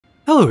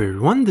Hello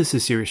everyone, this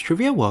is Serious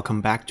Trivia.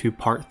 Welcome back to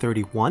part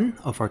 31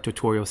 of our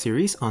tutorial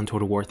series on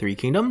Total War 3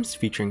 Kingdoms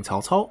featuring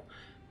Cao Cao.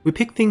 We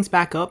pick things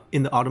back up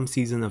in the autumn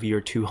season of year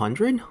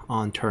 200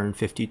 on turn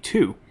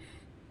 52.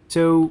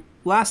 So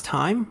last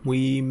time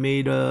we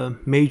made a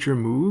major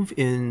move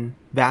in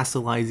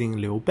vassalizing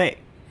Liu Biao.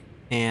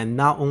 And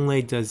not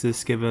only does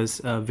this give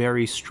us a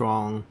very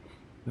strong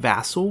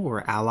vassal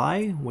or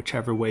ally,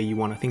 whichever way you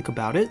want to think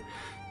about it,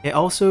 it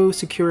also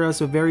secures us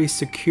a very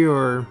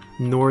secure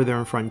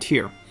northern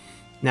frontier.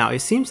 Now, it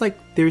seems like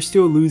they're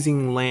still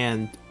losing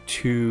land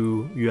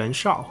to Yuan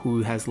Shao,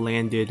 who has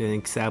landed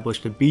and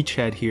established a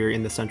beachhead here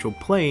in the Central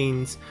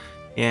Plains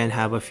and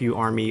have a few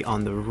army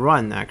on the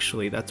run,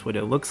 actually. That's what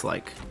it looks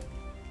like.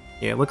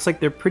 Yeah, it looks like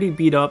they're pretty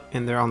beat up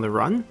and they're on the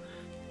run.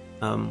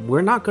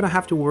 We're not going to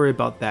have to worry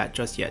about that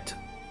just yet.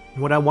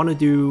 What I want to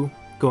do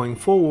going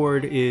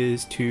forward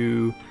is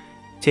to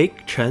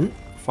take Chen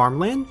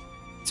farmland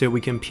so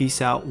we can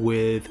peace out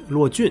with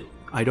Luo Jun.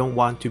 I don't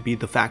want to be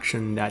the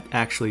faction that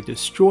actually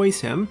destroys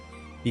him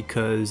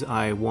because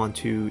I want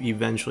to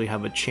eventually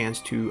have a chance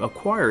to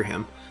acquire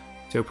him.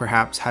 So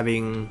perhaps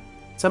having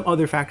some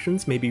other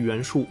factions, maybe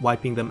Yuan Shu,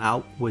 wiping them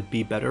out would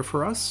be better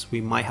for us.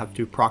 We might have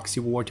to proxy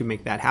war to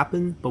make that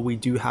happen, but we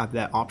do have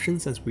that option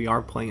since we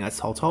are playing as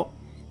Cao Cao.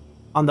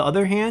 On the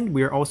other hand,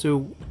 we are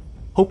also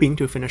hoping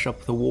to finish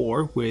up the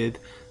war with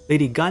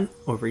Lady Gan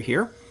over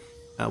here.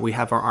 We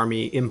have our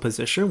army in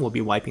position, we'll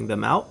be wiping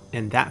them out,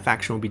 and that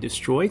faction will be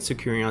destroyed,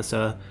 securing us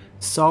a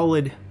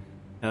solid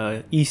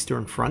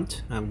eastern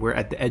front. We're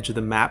at the edge of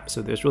the map,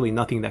 so there's really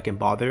nothing that can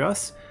bother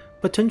us.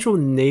 Potential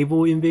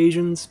naval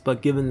invasions,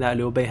 but given that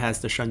Liu Biao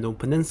has the Shandong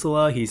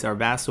Peninsula, he's our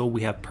vassal,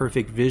 we have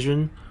perfect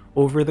vision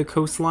over the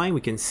coastline.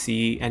 We can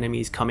see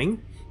enemies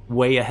coming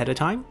way ahead of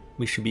time.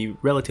 We should be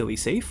relatively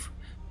safe.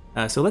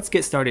 So let's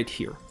get started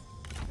here.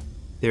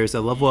 There's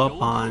a level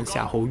up on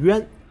Xiahou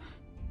Yuan,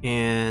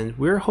 and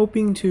we're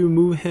hoping to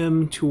move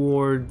him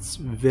towards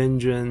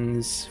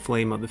Vengeance,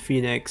 Flame of the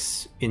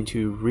Phoenix,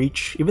 into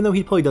Reach, even though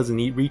he probably doesn't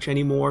need Reach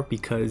anymore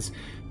because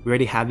we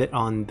already have it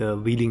on the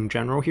leading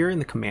general here and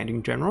the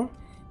commanding general.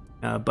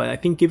 But I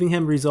think giving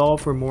him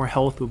Resolve for more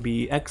health would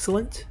be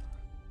excellent.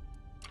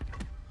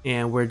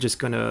 And we're just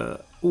gonna...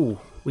 Ooh,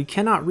 we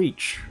cannot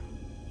Reach.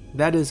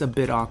 That is a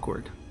bit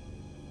awkward.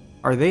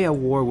 Are they at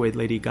war with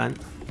Lady Gan?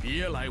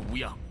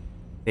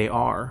 They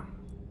are.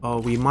 Oh,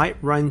 we might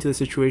run into a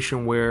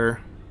situation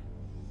where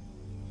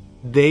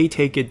they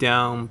take it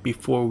down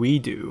before we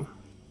do.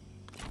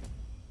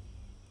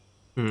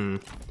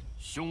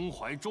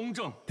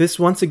 This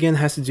once again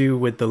has to do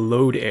with the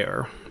load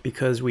error,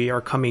 because we are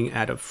coming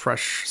at a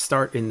fresh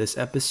start in this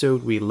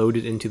episode. We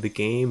loaded into the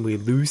game, we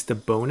lose the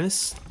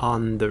bonus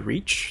on the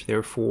reach,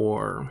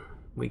 therefore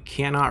we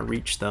cannot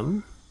reach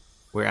them,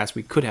 whereas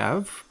we could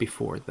have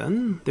before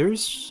then.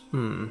 There's...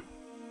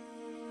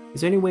 Is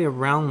there any way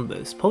around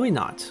this? Probably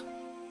not.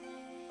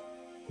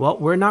 Well,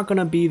 we're not going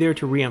to be there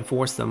to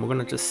reinforce them. We're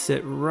going to just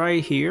sit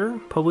right here,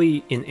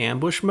 probably in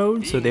ambush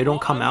mode, so they don't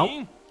come out.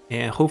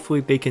 And hopefully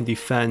they can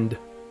defend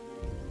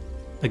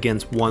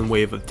against one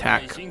wave of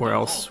attack, or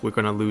else we're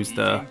going to lose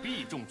the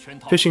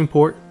fishing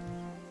port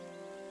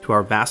to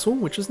our vassal,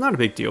 which is not a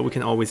big deal. We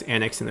can always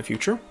annex in the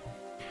future.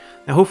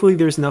 Now hopefully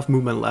there's enough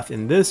movement left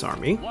in this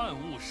army.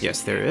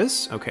 Yes, there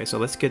is. Okay, so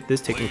let's get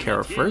this taken care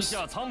of first.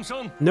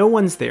 No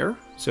one's there,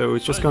 so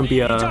it's just going to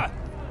be a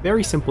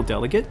very simple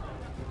delegate.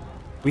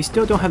 We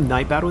still don't have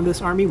Night Battle in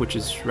this army, which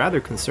is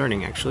rather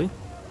concerning actually.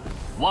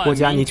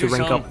 Guojia need to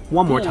rank up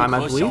one more time,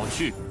 I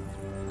believe.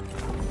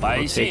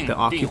 We'll take the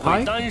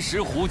Occupy.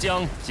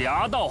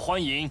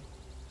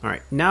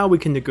 Alright, now we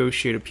can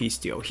negotiate a peace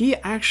deal. He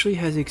actually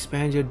has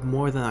expanded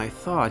more than I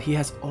thought. He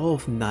has all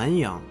of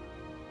Nanyang.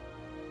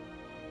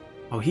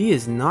 Oh, he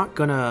is not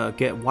gonna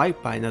get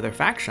wiped by another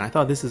faction. I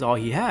thought this is all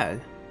he had.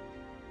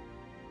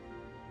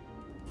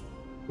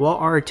 Well,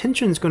 our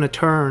attention is gonna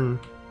turn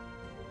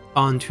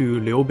onto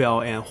Liu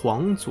Biao and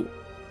Huangzu,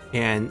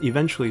 and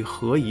eventually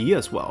He Yi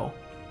as well.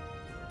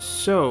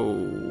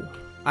 So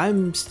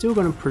I'm still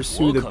going to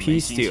pursue the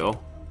peace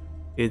deal.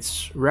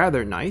 It's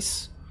rather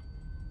nice,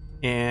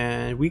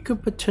 and we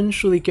could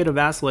potentially get a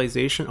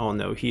vassalization. Oh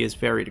no, he is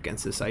varied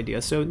against this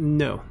idea, so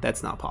no,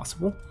 that's not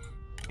possible.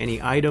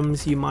 Any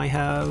items he might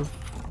have?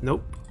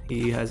 Nope,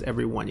 he has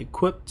everyone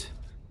equipped.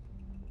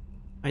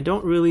 I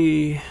don't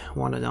really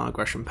want a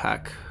non-aggression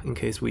pact in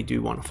case we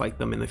do want to fight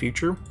them in the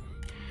future.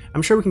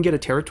 I'm sure we can get a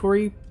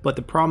territory, but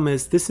the problem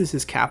is this is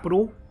his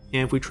capital,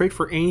 and if we trade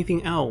for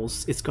anything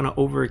else, it's going to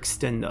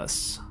overextend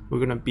us. We're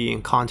going to be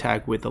in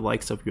contact with the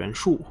likes of Yuan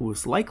Shu, who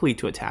is likely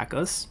to attack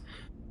us.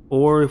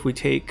 Or if we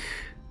take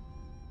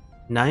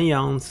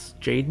Nanyang's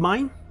Jade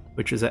Mine,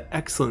 which is an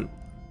excellent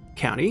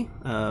county,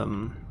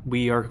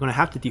 we are going to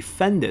have to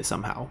defend it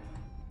somehow,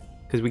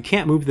 because we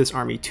can't move this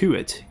army to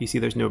it. You see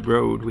there's no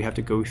road, we have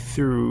to go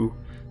through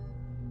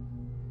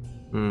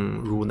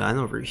Runan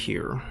over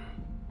here.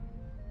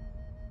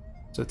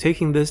 So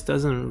taking this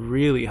doesn't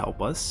really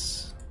help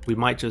us. We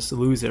might just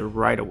lose it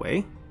right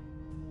away.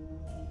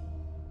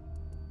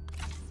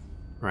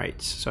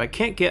 Right, so I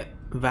can't get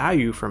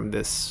value from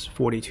this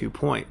 42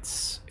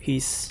 points.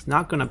 He's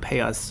not going to pay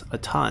us a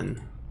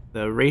ton.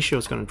 The ratio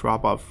is going to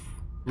drop off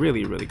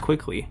really, really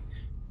quickly.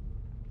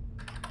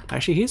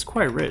 Actually, he's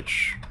quite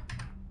rich.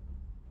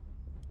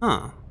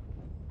 Huh.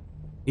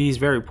 He's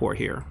very poor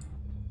here.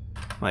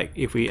 Like,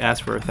 if we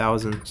ask for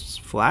 1,000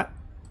 flat?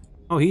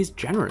 Oh, he's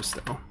generous,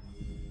 though.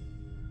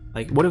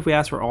 Like, what if we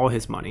ask for all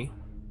his money?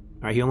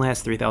 Alright, he only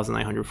has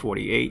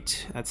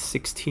 3,948. That's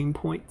 16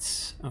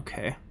 points.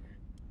 Okay.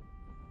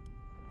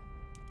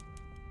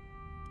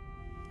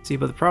 See,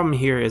 but the problem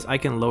here is I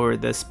can lower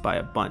this by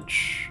a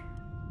bunch.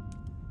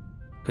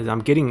 Because I'm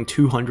getting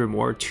 200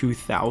 more,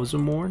 2,000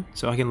 more.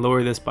 So I can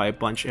lower this by a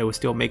bunch. It would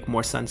still make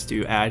more sense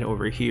to add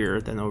over here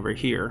than over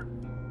here.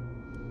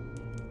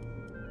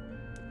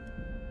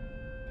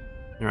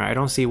 Alright, I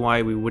don't see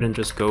why we wouldn't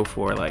just go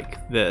for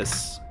like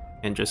this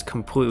and just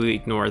completely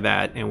ignore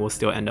that and we'll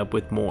still end up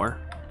with more.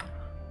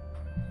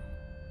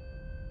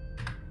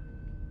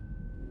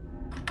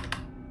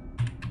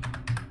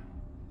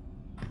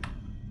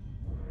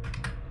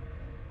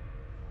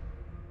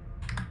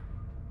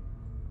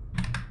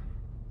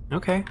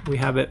 Okay, we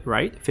have it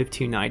right,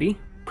 1590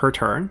 per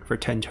turn for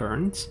 10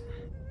 turns.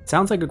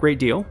 Sounds like a great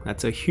deal.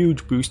 That's a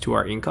huge boost to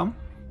our income.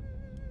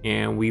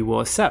 And we will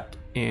accept.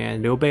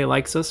 And Liu Biao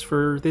likes us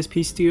for this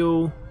peace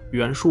deal.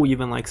 Yuan Shu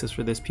even likes us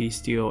for this peace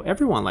deal.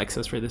 Everyone likes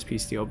us for this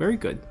peace deal. Very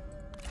good.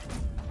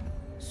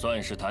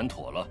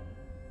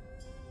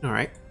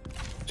 Alright,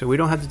 so we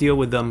don't have to deal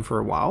with them for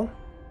a while.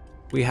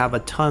 We have a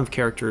ton of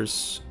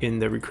characters in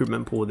the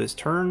recruitment pool this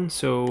turn,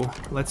 so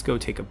let's go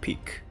take a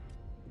peek.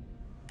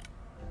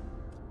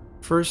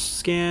 First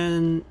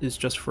scan is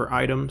just for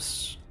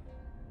items.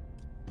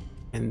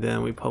 And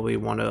then we probably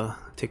want to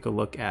take a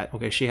look at...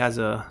 Okay, she has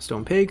a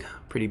stone pig.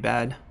 Pretty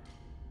bad.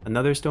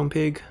 Another stone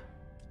pig.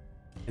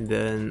 And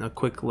then a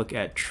quick look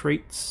at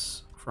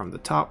traits from the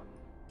top.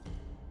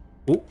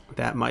 Oh,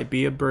 that might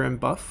be a burn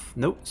buff.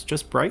 Nope, it's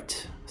just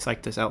bright.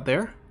 Psyched us out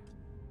there.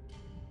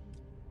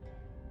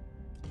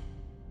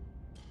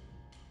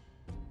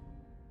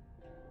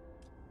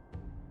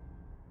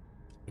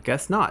 I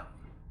guess not.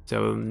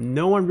 So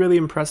no one really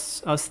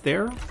impressed us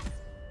there,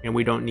 and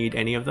we don't need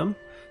any of them.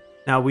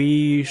 Now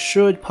we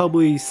should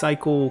probably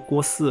cycle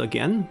Guo Si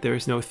again.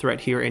 There's no threat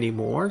here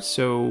anymore,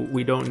 so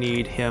we don't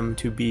need him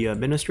to be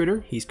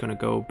administrator. He's gonna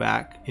go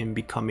back in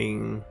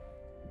becoming,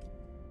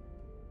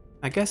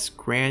 I guess,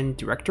 Grand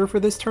Director for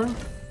this turn.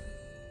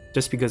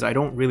 Just because I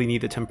don't really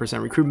need the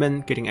 10%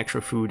 recruitment, getting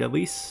extra food at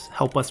least.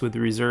 Help us with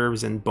the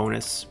reserves and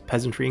bonus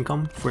peasantry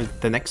income for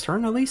the next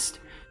turn at least.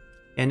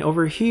 And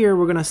over here,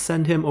 we're gonna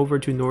send him over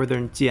to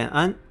northern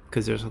Jian'an,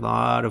 because there's a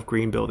lot of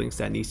green buildings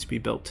that needs to be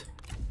built.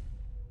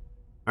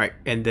 Alright,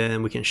 and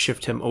then we can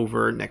shift him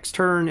over next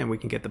turn, and we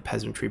can get the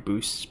peasantry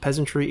boosts.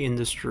 Peasantry,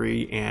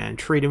 industry, and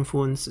trade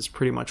influence is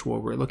pretty much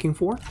what we're looking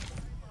for.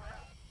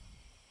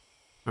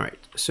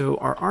 Alright, so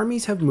our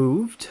armies have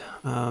moved.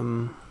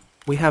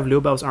 We have Liu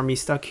Biao's army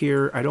stuck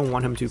here. I don't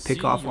want him to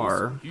pick off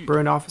our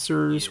burn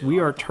officers. We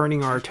are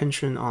turning our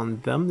attention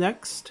on them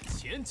next.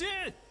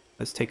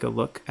 Let's take a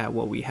look at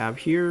what we have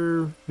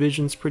here.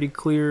 Vision's pretty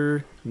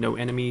clear. No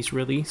enemies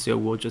really, so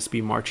we'll just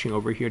be marching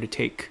over here to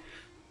take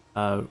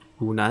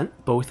Wunan.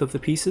 Both of the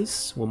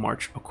pieces will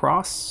march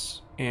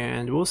across,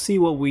 and we'll see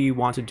what we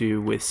want to do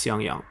with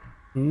Xiangyang.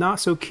 Not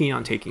so keen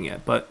on taking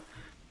it, but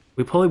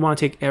we probably want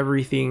to take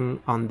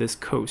everything on this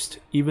coast,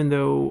 even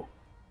though,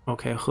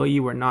 okay, He Yi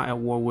we're not at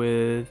war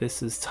with.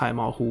 This is Cai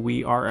Mao, who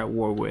we are at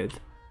war with.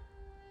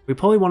 We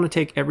probably want to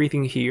take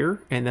everything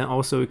here and then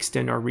also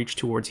extend our reach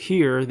towards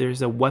here.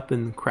 There's a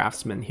weapon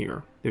craftsman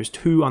here. There's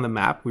two on the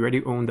map. We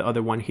already own the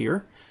other one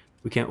here.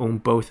 We can own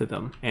both of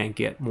them and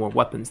get more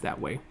weapons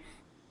that way.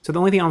 So the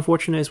only thing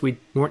unfortunate is we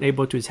weren't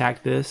able to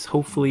attack this.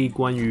 Hopefully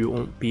Guan Yu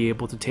won't be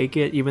able to take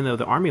it, even though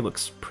the army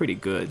looks pretty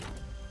good.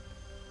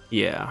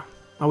 Yeah.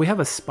 Oh, we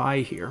have a spy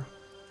here.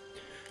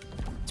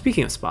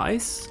 Speaking of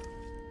spies,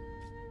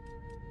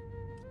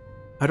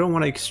 I don't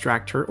want to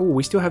extract her. Oh,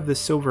 we still have this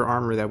silver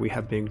armor that we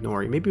have been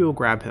ignoring. Maybe we'll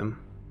grab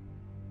him.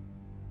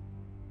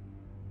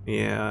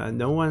 Yeah,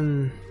 no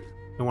one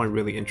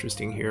really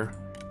interesting here.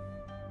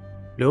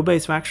 Liu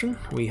Bei's faction,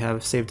 we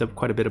have saved up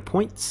quite a bit of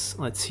points.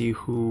 Let's see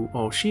who...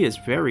 Oh, she is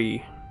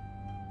very...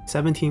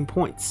 17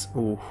 points.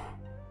 Ooh.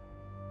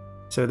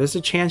 So there's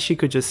a chance she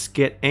could just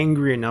get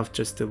angry enough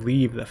just to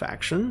leave the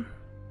faction.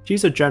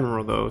 She's a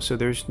general though, so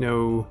there's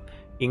no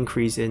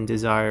increase in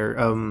desire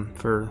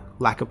for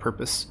lack of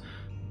purpose.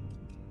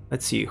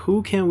 Let's see,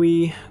 who can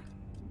we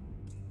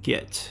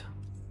get?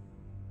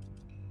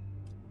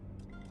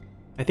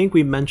 I think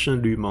we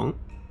mentioned Lu Meng.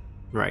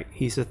 Right,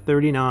 he's a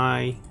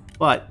 39,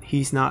 but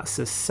he's not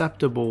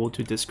susceptible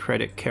to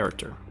discredit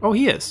character. Oh,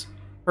 he is.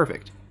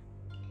 Perfect.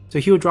 So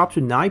he'll drop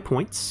to 9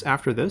 points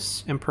after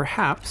this, and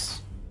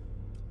perhaps...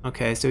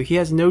 Okay, so he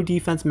has no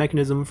defense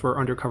mechanism for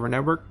undercover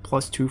network,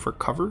 +2 for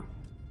cover.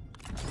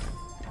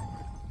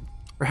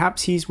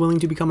 Perhaps he's willing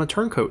to become a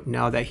turncoat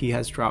now that he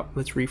has dropped...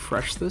 Let's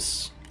refresh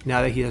this.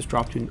 Now that he has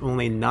dropped to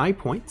only 9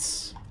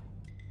 points.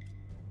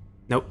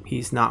 Nope,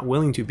 he's not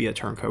willing to be a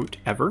turncoat,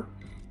 ever.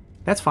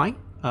 That's fine.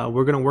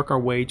 we're going to work our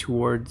way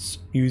towards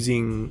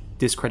using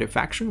Discredit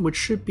Faction, which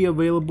should be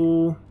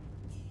available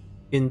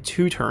in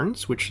 2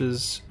 turns, which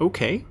is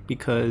okay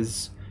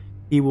because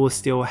he will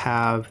still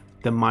have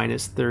the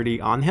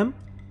 -30 on him,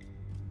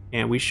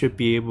 and we should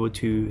be able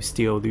to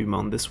steal Lu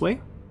Meng this way.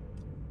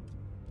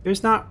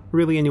 There's not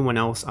really anyone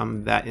else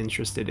I'm that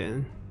interested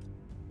in.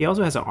 He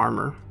also has an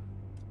armor.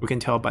 We can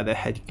tell by the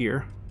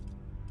headgear.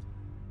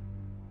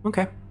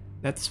 Okay,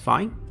 that's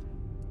fine.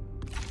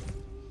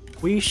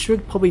 We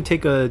should probably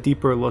take a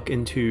deeper look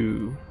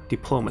into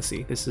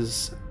diplomacy. This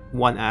is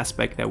one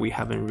aspect that we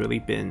haven't really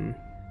been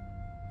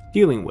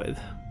dealing with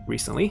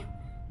recently.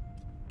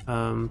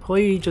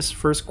 Probably just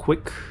first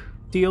quick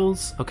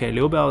deals. Okay,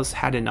 Liu Biao's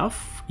had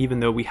enough, even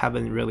though we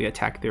haven't really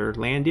attacked their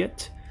land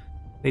yet.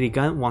 Lady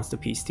Gun wants the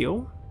peace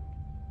deal.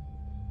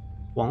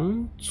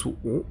 Wang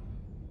Zu.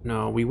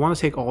 No, we want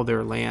to take all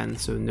their land,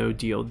 so no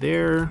deal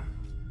there.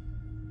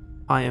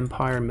 High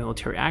Empire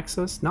military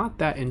access, not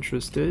that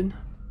interested.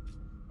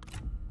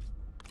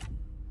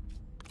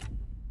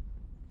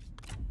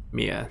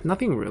 Yeah,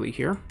 nothing really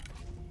here.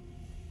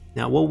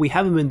 Now, what we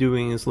haven't been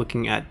doing is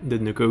looking at the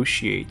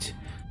negotiate.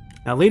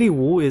 Now, Lady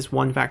Wu is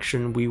one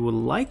faction we would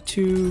like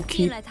to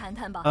keep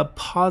a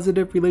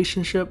positive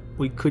relationship.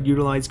 We could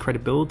utilize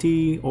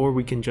credibility, or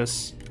we can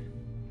just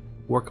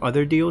work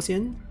other deals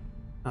in.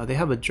 They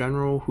have a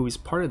general who is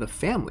part of the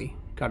family.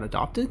 Got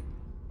adopted?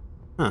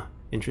 Huh,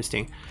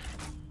 interesting.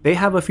 They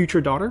have a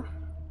future daughter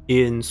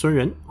in Sun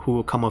Ren who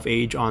will come of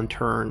age on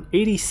turn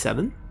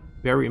 87.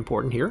 Very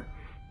important here.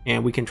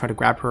 And we can try to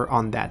grab her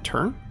on that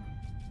turn.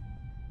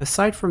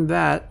 Aside from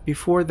that,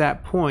 before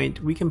that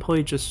point, we can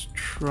probably just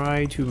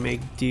try to make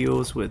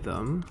deals with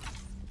them.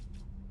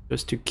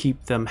 Just to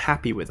keep them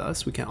happy with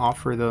us. We can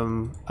offer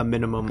them a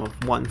minimum of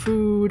 1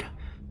 food.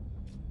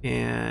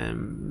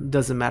 And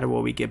doesn't matter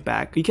what we get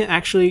back. We can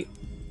actually,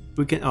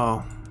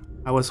 oh,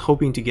 I was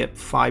hoping to get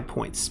 5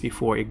 points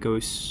before it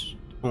goes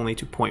only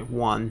to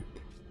 0.1,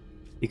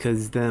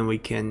 because then we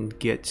can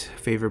get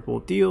favorable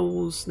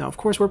deals. Now, of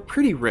course, we're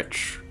pretty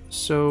rich,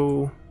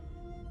 so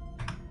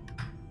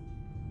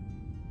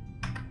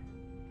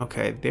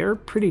okay, they're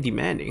pretty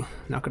demanding,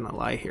 not gonna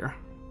lie here.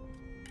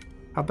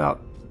 How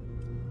about,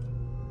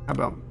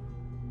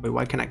 wait,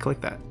 why can't I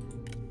click that?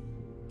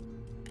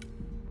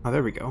 Oh,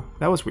 there we go.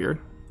 That was weird.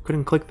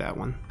 Couldn't click that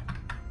one.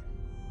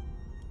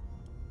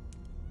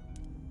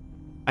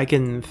 I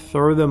can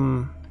throw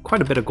them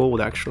quite a bit of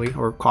gold actually,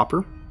 or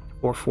copper,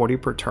 or 40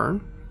 per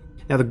turn.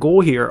 Now the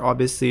goal here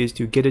obviously is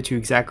to get it to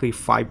exactly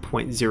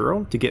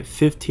 5.0 to get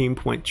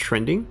 15-point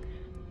trending.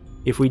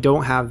 If we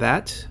don't have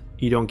that,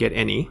 you don't get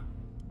any.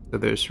 So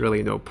there's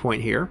really no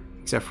point here,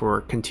 except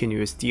for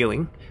continuous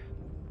dealing.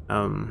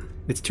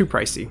 It's too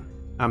pricey.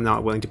 I'm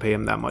not willing to pay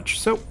him that much,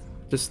 so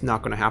just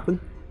not gonna happen.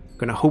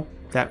 Gonna hope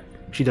that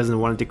she doesn't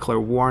want to declare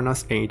war on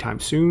us anytime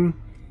soon,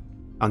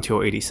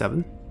 until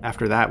 87.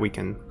 After that, we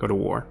can go to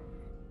war.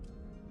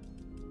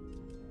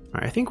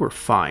 Alright, I think we're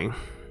fine.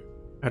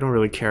 I don't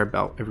really care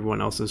about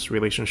everyone else's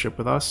relationship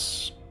with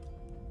us.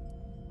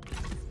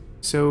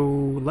 So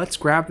let's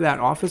grab that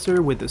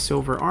officer with the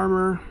silver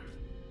armor.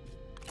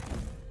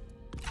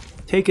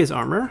 Take his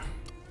armor,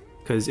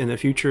 because in the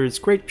future it's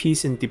great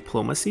peace and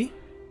diplomacy.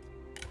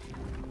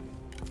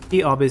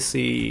 He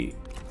obviously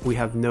we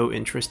have no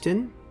interest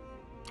in.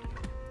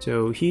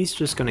 So he's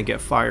just gonna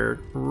get fired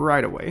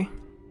right away.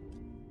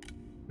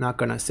 Not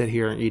gonna sit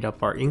here and eat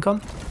up our income.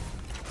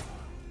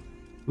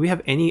 Do we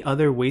have any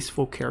other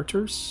wasteful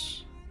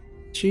characters?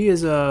 She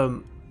is a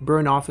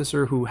burn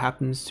officer who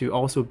happens to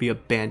also be a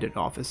bandit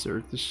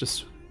officer. It's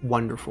just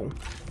wonderful.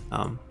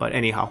 But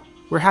anyhow,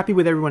 we're happy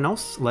with everyone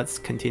else. Let's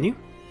continue.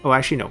 Oh,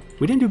 actually no,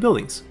 we didn't do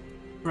buildings.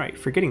 Right,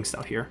 forgetting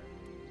stuff here.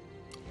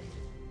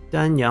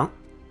 Danyang.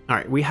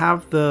 Alright, we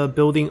have the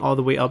building all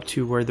the way up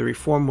to where the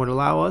reform would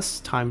allow us.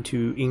 Time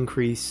to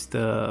increase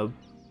the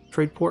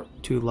trade port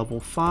to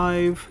level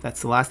 5.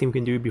 That's the last thing we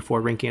can do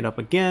before ranking it up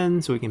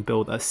again, so we can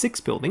build a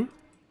 6th building.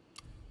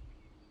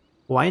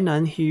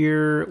 Wainan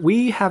here,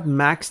 we have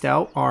maxed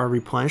out our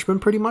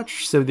replenishment pretty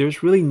much, so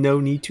there's really no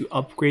need to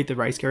upgrade the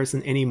rice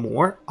garrison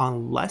anymore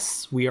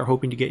unless we are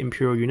hoping to get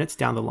imperial units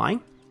down the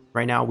line.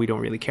 Right now we don't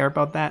really care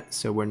about that,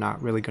 so we're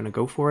not really going to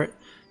go for it.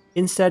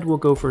 Instead, we'll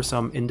go for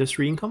some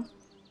industry income.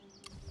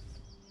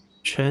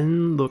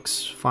 Chen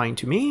looks fine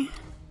to me.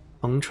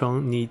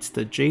 Hengcheng needs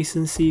the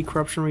adjacency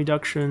corruption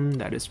reduction.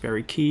 That is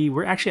very key.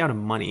 We're actually out of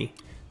money,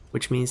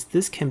 which means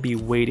this can be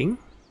waiting.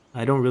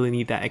 I don't really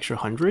need that extra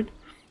 100.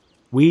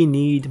 We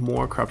need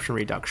more corruption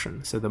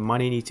reduction, so the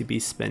money needs to be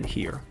spent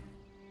here.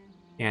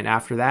 And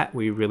after that,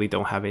 we really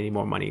don't have any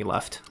more money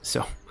left.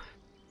 So,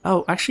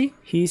 oh, actually,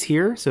 he's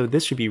here, so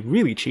this should be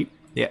really cheap.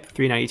 Yeah,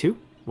 392.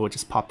 We'll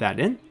just pop that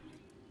in.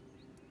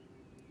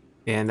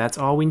 And that's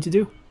all we need to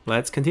do.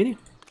 Let's continue.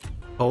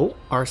 Oh,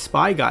 our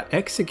spy got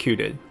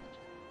executed.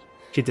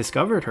 She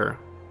discovered her.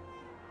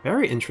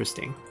 Very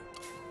interesting.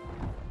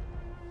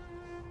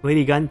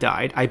 Lady Gun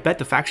died. I bet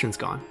the faction's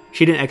gone.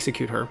 She didn't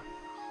execute her.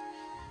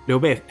 Liu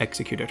Biao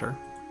executed her.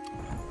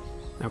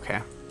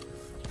 Okay.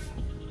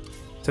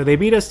 So they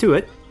beat us to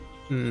it.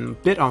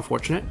 Bit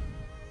unfortunate.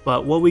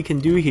 But what we can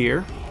do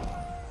here...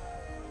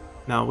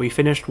 Now, we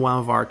finished one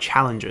of our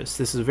challenges.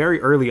 This is very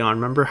early on.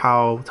 Remember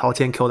how Tao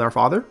Tian killed our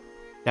father?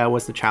 That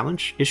was the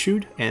challenge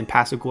issued. And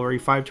passive glory,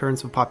 5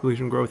 turns of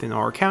population growth in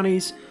all our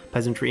counties,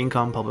 peasantry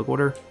income, public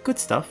order. Good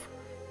stuff.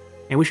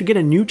 And we should get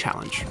a new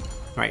challenge.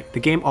 Right, the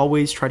game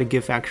always try to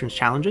give factions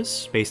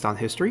challenges based on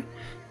history.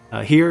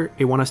 Here,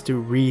 they want us to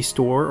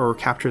restore or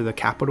capture the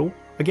capital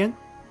again.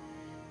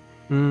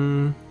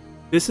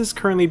 This is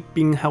currently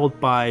being held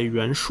by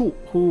Yuan Shu,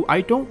 who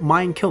I don't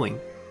mind killing.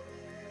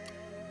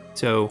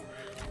 So,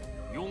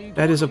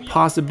 that is a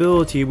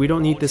possibility. We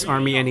don't need this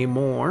army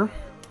anymore.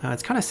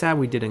 It's kind of sad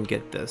we didn't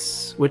get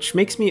this, which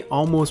makes me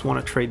almost want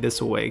to trade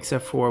this away,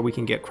 except for we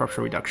can get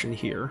corruption reduction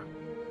here.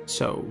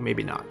 So,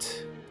 maybe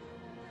not.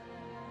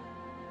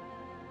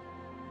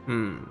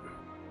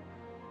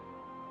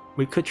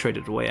 We could trade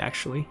it away,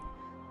 actually.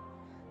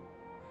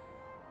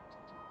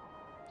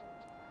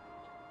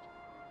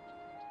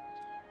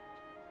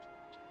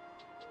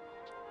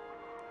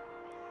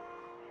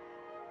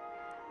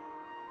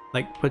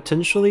 Like,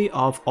 potentially,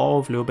 of all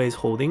of Liu Bei's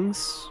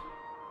holdings,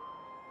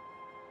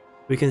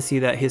 we can see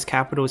that his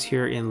capital is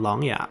here in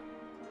Langya.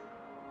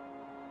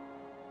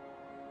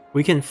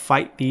 We can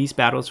fight these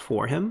battles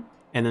for him,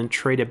 and then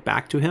trade it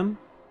back to him,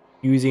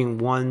 using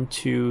 1,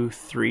 2,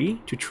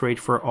 3 to trade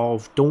for all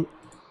of Dong.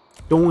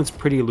 Dong is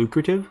pretty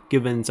lucrative,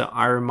 given it's an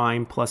iron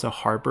mine plus a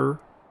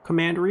harbor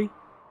commandery.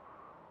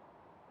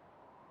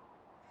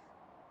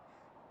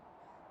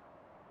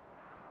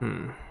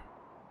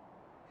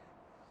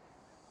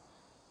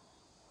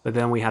 But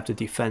then we have to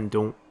defend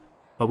Dong.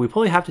 But we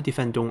probably have to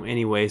defend Dong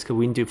anyways, because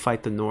we need to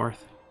fight the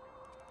north.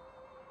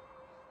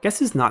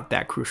 Guess it's not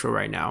that crucial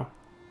right now.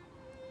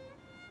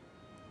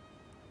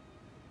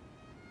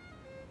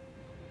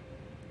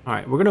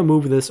 Alright, we're gonna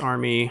move this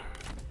army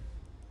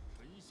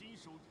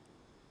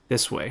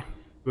this way.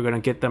 We're gonna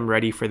get them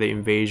ready for the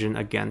invasion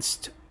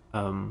against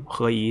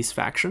He Yi's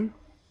faction.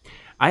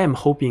 I am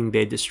hoping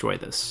they destroy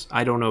this.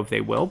 I don't know if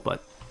they will,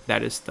 but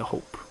that is the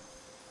hope.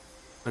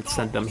 Let's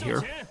send them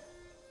here.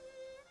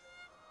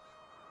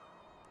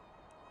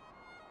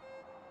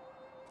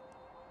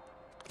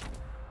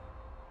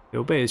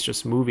 Liu Bei is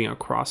just moving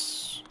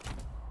across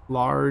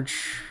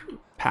large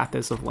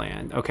patches of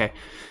land. Okay.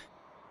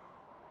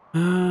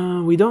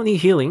 We don't need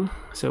healing,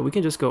 so we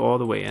can just go all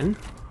the way in.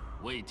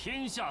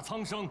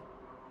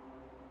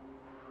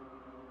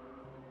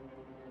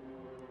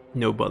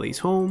 Nobody's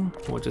home.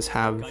 We'll just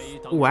have...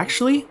 Oh,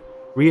 actually,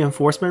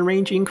 reinforcement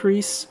range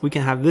increase. We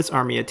can have this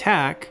army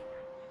attack.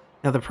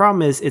 Now the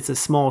problem is it's a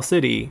small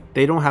city.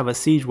 They don't have a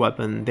siege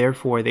weapon,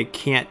 therefore they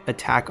can't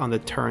attack on the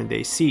turn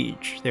they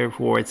siege.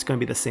 Therefore it's going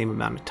to be the same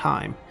amount of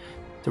time.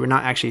 So we're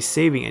not actually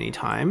saving any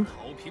time.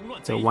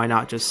 So why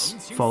not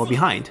just follow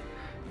behind?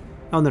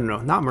 Oh, no,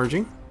 not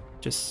merging.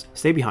 Just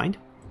stay behind.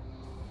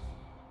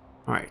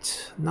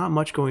 Alright, not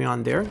much going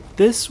on there.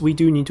 This we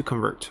do need to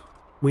convert.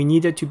 We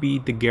need it to be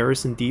the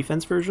garrison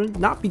defense version.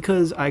 Not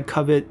because I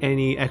covet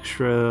any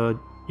extra,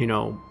 you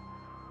know,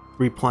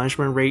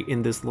 replenishment rate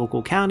in this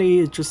local county.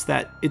 It's just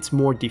that it's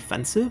more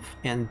defensive,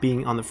 and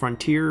being on the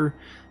frontier,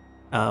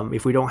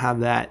 if we don't have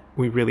that,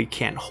 we really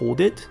can't hold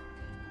it.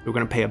 We're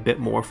going to pay a bit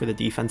more for the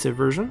defensive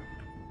version.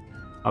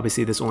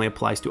 Obviously this only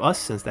applies to us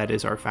since that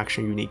is our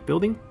faction unique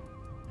building.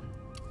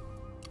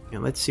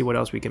 And let's see what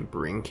else we can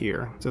bring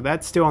here. So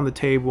that's still on the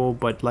table,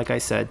 but like I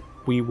said,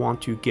 we want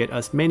to get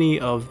as many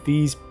of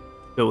these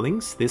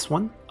buildings, this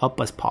one, up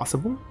as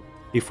possible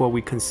before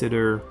we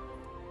consider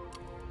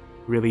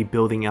really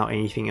building out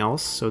anything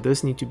else. So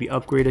this needs to be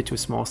upgraded to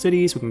small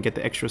cities. We can get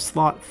the extra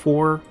slot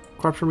for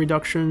corruption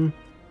reduction.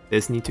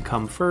 This needs to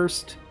come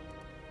first.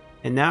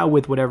 And now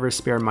with whatever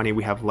spare money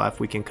we have left,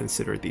 we can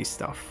consider these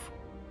stuff.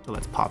 So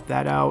let's pop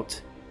that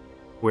out.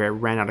 We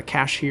ran out of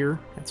cash here.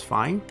 That's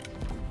fine.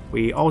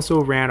 We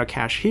also ran out of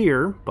cash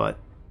here, but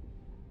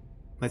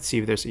let's see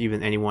if there's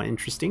even anyone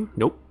interesting.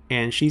 Nope.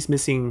 And she's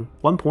missing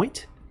 1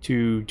 point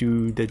to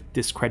do the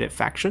discredit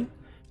faction.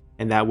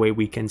 And that way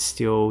we can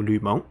steal Lu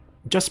Meng.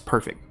 Just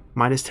perfect.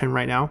 -10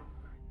 right now.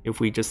 If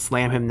we just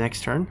slam him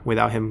next turn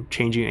without him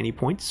changing any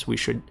points, we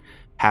should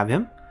have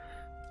him.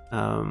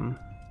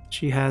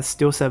 She has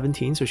still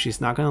 17, so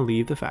she's not going to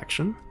leave the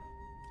faction.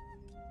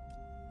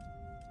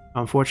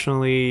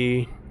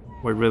 Unfortunately,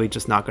 we're really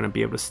just not going to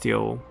be able to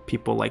steal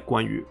people like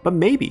Guan Yu. But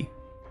maybe.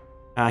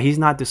 He's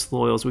not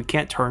disloyal, so we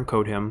can't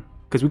turncoat him.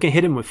 Because we can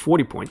hit him with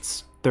 40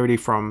 points. 30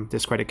 from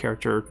discredit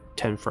character,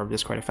 10 from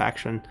discredit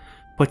faction.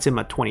 Puts him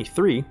at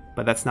 23,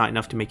 but that's not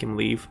enough to make him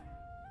leave.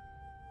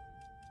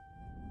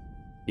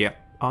 Yeah,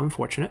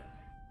 unfortunate.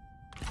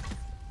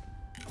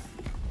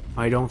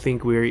 I don't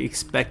think we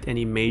expect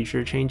any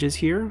major changes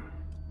here.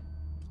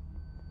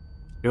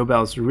 Liu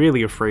Biao's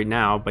really afraid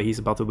now, but he's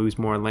about to lose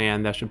more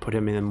land. That should put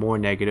him in a more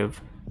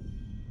negative.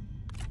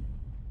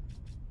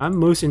 I'm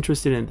most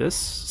interested in this.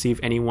 See if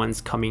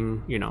anyone's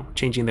coming, you know,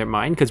 changing their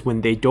mind. Because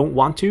when they don't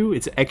want to,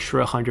 it's an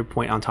extra 100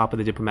 point on top of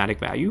the diplomatic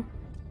value,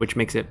 which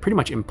makes it pretty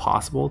much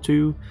impossible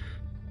to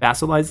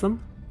vassalize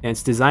them. And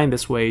it's designed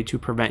this way to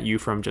prevent you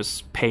from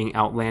just paying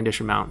outlandish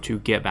amount to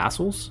get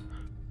vassals.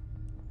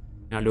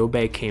 Now Liu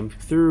Biao came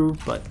through,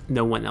 but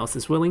no one else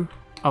is willing.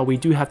 Oh, we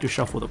do have to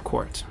shuffle the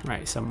court,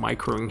 right? Some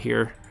microing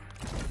here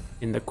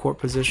in the court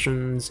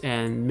positions,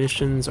 and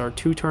missions are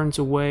 2 turns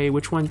away.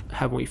 Which one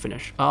haven't we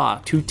finished?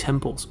 Ah, 2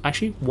 temples.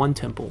 Actually, 1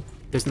 temple.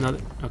 There's another.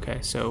 Okay,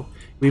 so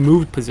we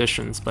moved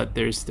positions, but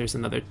there's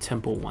another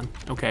temple one.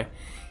 Okay,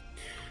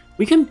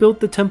 we can build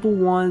the temple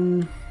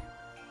one.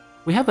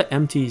 We have an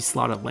empty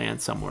slot of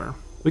land somewhere.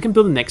 We can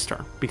build it next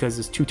turn because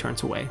it's 2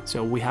 turns away,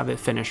 so we have it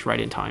finished right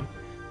in time.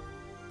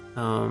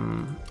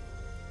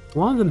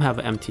 One of them have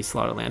an empty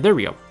slot of land. There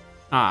we go.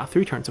 Ah,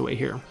 3 turns away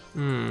here.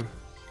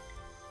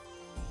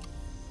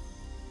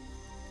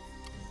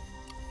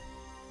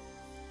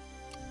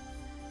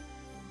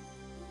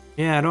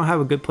 Yeah, I don't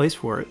have a good place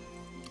for it.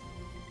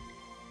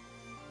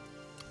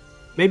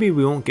 Maybe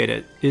we won't get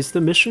it. Is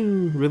the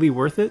mission really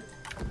worth it?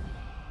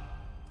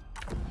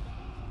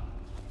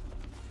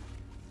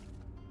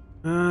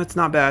 It's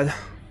not bad.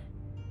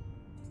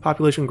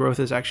 Population growth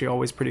is actually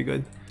always pretty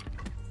good.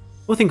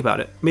 We'll think about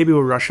it. Maybe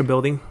we'll rush a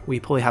building. We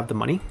probably have the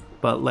money,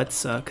 but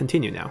let's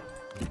continue now.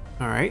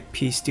 Alright,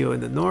 peace deal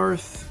in the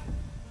north.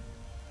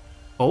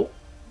 Oh.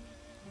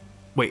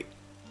 Wait.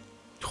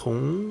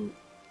 Tong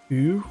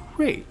Yu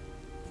Rui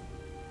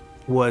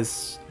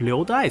was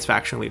Liu Dai's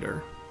faction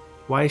leader.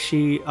 Why is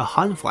she a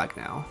Han flag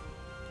now?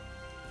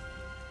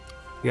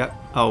 Yeah.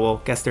 Oh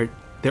well, guess their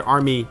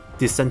army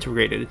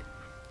disintegrated.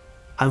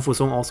 Han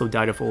Fusong also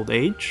died of old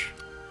age.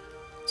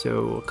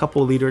 So a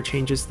couple leader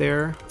changes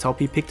there. Cao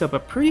Pi picked up a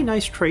pretty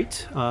nice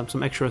trait,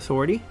 some extra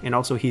authority, and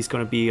also he's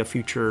going to be a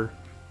future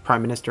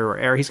prime minister or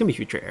heir. He's going to be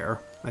future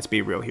heir. Let's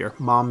be real here.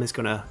 Mom is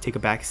going to take a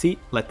back seat,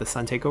 let the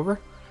son take over.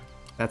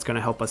 That's going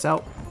to help us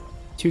out.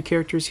 2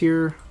 characters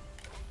here.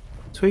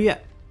 So yeah,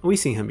 we've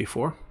seen him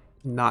before.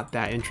 Not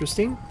that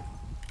interesting.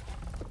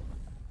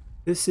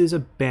 This is a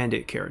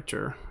bandit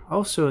character.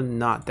 Also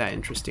not that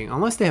interesting,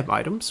 unless they have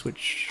items,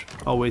 which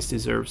always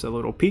deserves a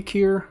little peek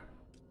here.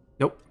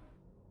 Nope.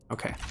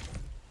 Okay.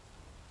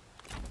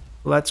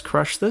 Let's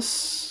crush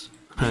this.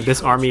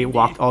 This army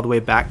walked all the way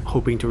back,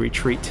 hoping to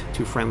retreat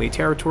to friendly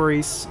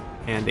territories,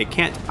 and they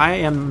can't. I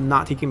am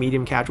not taking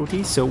medium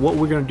casualties, so what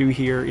we're going to do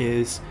here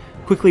is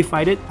quickly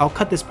fight it. I'll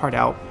cut this part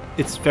out.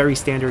 It's very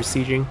standard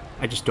sieging.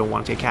 I just don't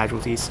want to take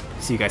casualties.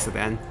 See you guys at the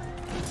end.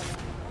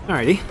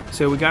 Alrighty,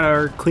 so we got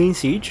our clean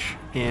siege,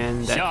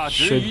 and that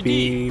should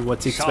be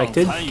what's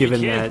expected,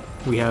 given that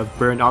we have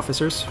burned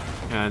officers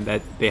and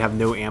that they have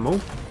no ammo.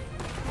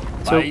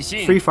 So,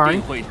 free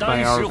firing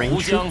by our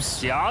range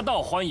troops.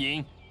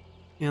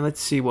 And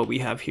let's see what we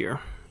have here.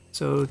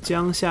 So,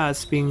 Jiangxia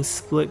is being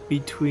split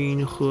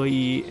between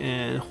Heyi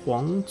and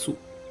Huangzu.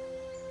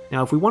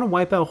 Now, if we want to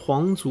wipe out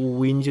Huangzu,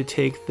 we need to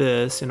take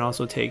this and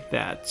also take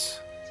that.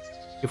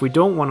 If we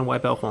don't want to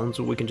wipe out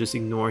Huangzu, we can just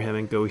ignore him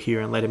and go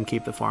here and let him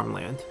keep the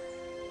farmland.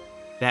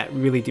 That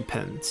really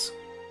depends.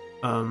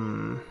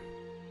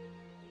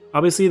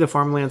 Obviously, the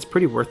farmland's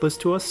pretty worthless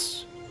to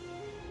us.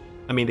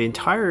 I mean, the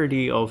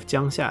entirety of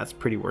Jiangxia is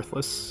pretty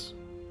worthless.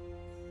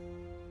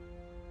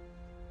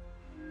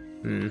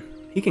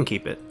 He can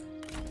keep it.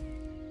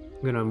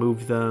 I'm gonna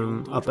move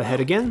them up ahead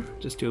again,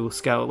 just to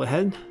scout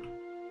ahead.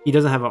 He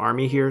doesn't have an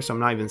army here, so I'm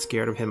not even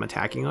scared of him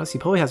attacking us. He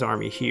probably has an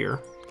army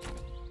here.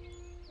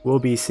 We'll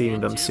be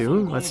seeing them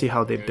soon. Let's see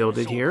how they build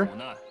it here.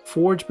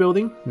 Forge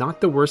building,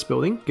 not the worst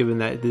building, given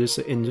that this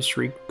is an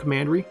industry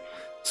commandery.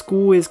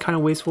 School is kind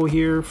of wasteful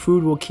here.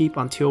 Food we'll keep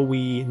until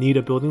we need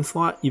a building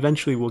slot.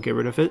 Eventually we'll get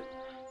rid of it.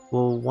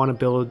 We'll want to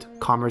build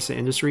commerce and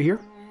industry here.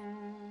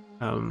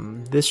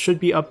 This should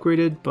be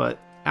upgraded, but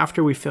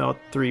after we fill out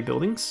 3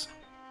 buildings.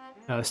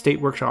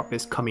 State Workshop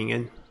is coming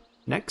in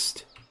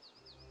next.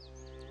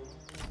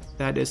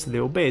 That is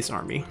Liu Bei's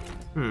army.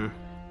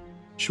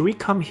 Should we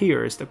come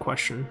here is the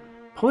question.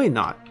 Probably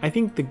not. I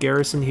think the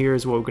garrison here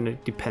is what we're going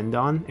to depend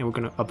on, and we're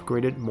going to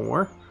upgrade it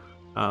more.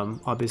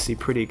 Obviously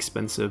pretty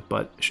expensive,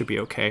 but should be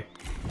okay.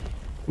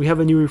 We have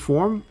a new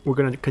reform. We're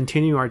going to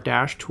continue our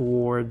dash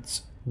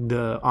towards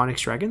the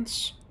Onyx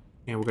Dragons,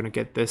 and we're going to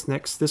get this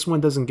next. This one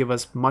doesn't give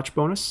us much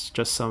bonus,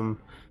 just some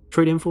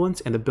trade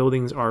influence, and the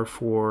buildings are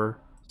for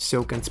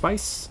silk and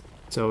spice,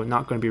 so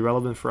not going to be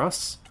relevant for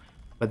us.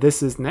 But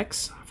this is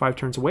next, 5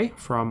 turns away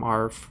from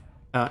our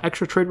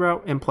extra trade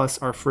route, and plus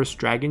our first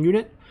dragon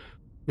unit.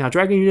 Now,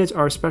 dragon units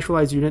are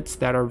specialized units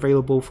that are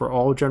available for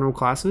all general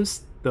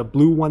classes. The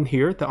blue one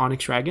here, the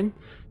Onyx Dragon,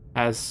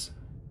 has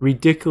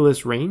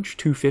ridiculous range,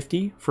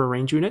 250 for a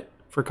range unit.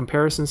 For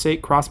comparison's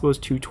sake, crossbows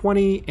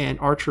 220 and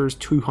archers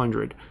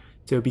 200.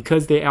 So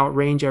because they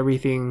outrange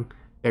everything,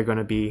 they're going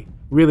to be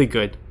really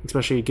good,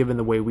 especially given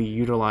the way we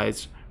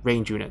utilize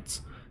range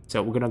units.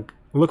 So we're going to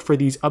look for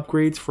these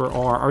upgrades for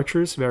all our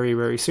archers very,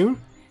 very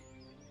soon.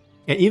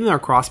 And even our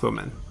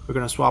crossbowmen, we're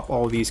going to swap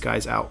all of these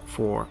guys out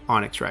for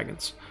Onyx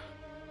Dragons.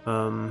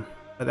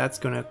 But that's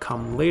gonna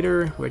come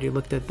later. We already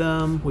looked at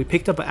them. We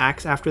picked up an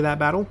axe after that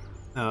battle.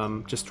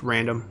 Just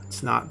random.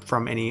 It's not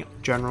from any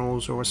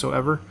generals or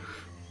whatsoever.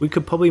 We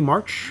could probably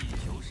march,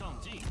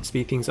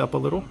 speed things up a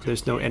little.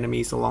 There's no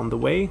enemies along the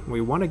way. We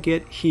want to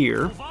get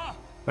here,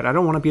 but I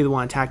don't want to be the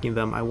one attacking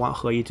them. I want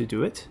Heyi to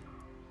do it.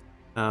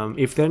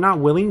 If they're not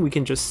willing, we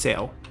can just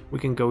sail. We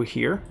can go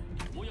here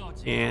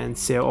and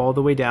sail all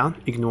the way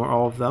down, ignore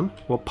all of them.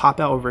 We'll pop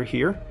out over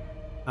here.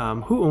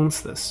 Who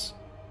owns this?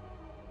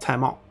 Cai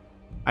Mao.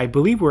 I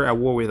believe we're at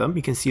war with them.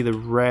 You can see the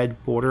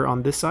red border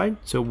on this side.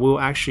 So we'll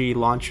actually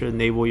launch a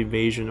naval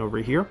invasion over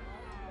here.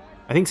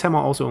 I think Cai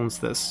Mao also owns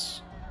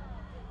this.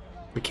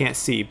 We can't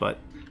see, but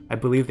I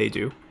believe they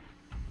do.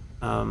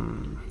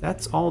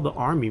 That's all the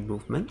army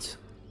movement.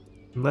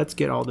 Let's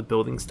get all the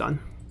buildings done.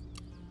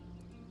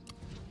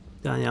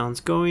 Danyang's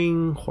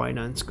going,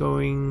 Huainan's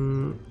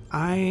going.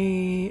 I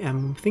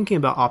am thinking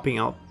about opting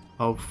out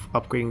of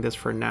upgrading this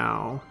for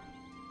now.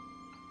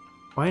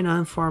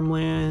 Huainan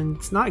farmland,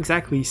 it's not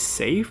exactly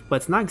safe, but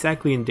it's not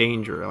exactly in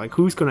danger. Like,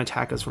 who's going to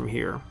attack us from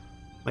here?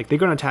 Like, they're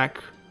going to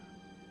attack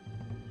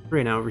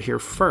right now over here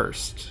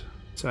first.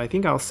 So I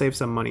think I'll save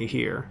some money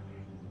here.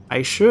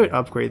 I should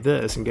upgrade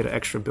this and get an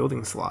extra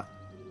building slot.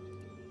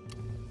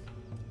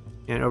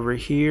 And over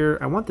here,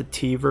 I want the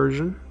T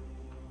version.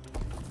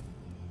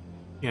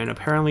 And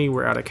apparently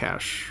we're out of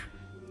cash.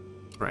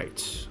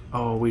 Right.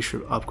 Oh, we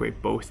should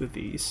upgrade both of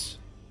these.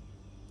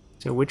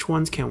 So which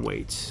ones can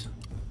wait?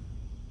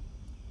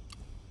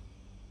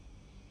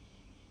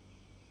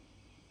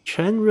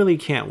 Chen really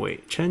can't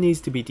wait. Chen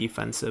needs to be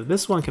defensive.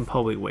 This one can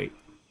probably wait.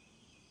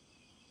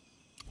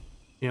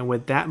 And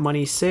with that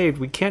money saved,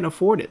 we can't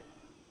afford it.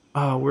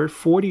 Oh, we're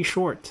 40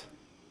 short.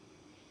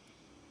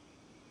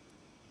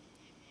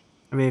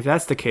 I mean, if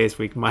that's the case,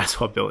 we might as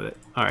well build it.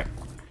 Alright.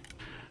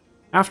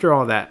 After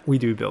all that, we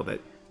do build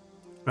it.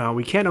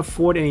 We can't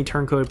afford any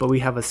turncoat, but we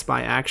have a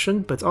spy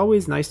action. But it's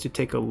always nice to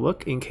take a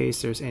look in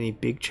case there's any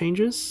big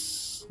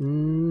changes.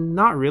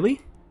 Not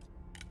really.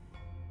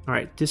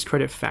 Alright,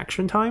 discredit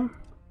faction time.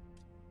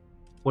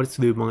 What's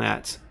Liu Biao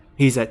at?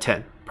 He's at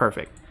 10.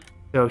 Perfect.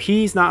 So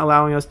he's not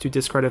allowing us to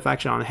discredit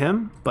faction on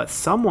him, but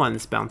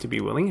someone's bound to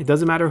be willing. It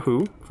doesn't matter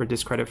who for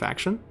discredit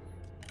faction.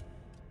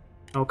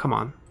 Oh, come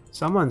on.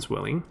 Someone's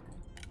willing.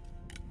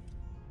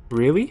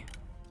 Really?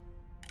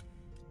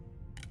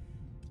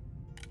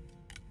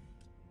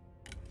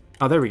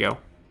 Oh, there we go.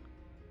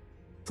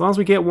 As long as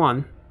we get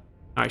one.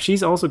 Alright,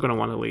 she's also going to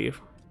want to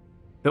leave.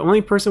 The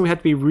only person we have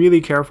to be really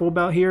careful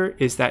about here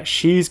is that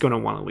she's going to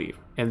want to leave.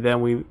 And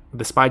then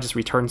the spy just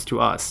returns to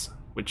us,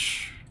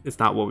 which is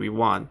not what we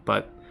want,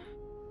 but...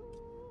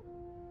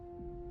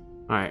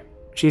 Alright,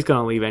 she's going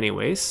to leave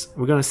anyways.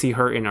 We're going to see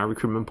her in our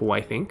recruitment pool,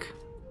 I think.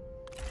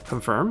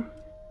 Confirm.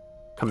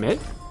 Commit.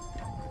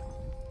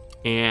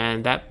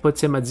 And that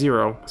puts him at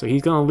 0. So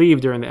he's going to leave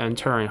during the end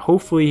turn.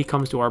 Hopefully he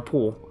comes to our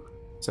pool.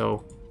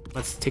 So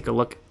let's take a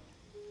look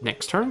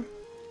next turn.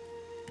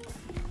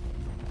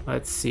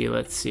 Let's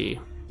see.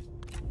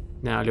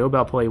 Now Liu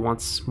Biao probably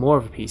wants more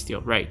of a peace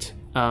deal. Right.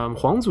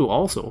 Huangzu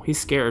also. He's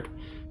scared.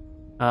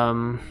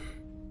 I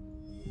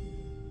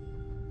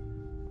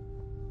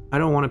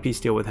don't want a peace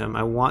deal with him.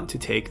 I want to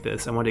take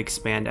this. I want to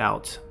expand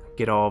out.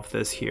 Get all of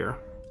this here.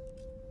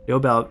 Liu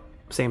Biao,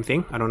 same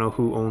thing. I don't know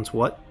who owns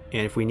what.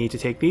 And if we need to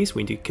take these,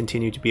 we need to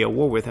continue to be at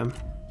war with him.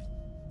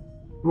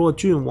 Ruo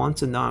Jun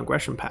wants a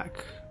non-aggression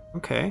pact.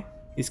 Okay.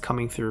 He's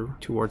coming through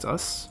towards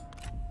us.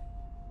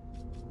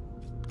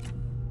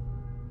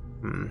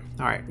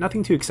 Alright,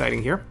 nothing too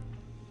exciting here.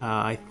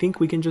 I think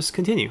we can just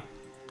continue.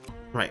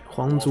 Right,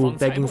 Huangzu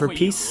begging for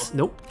peace.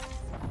 Nope.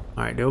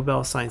 Alright, Liu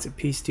Biao signs a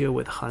peace deal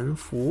with Han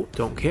Fu.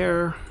 Don't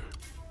care.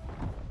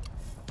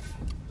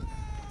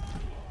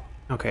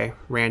 Okay,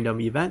 random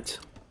event.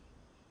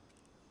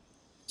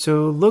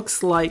 So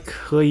looks like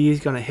He Yi's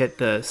gonna hit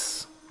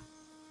this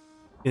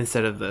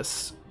instead of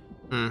this.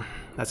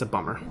 That's a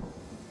bummer.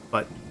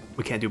 But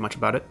we can't do much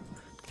about it.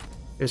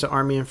 There's an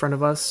army in front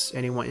of us.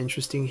 Anyone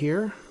interesting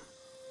here?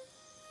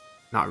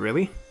 Not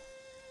really.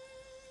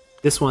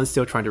 This one's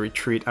still trying to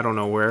retreat. I don't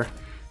know where.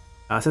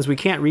 Since we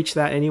can't reach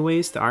that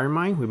anyways, the Iron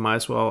Mine, we might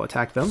as well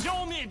attack them.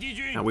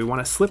 Now we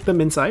want to slip them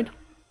inside. So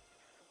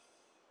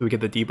we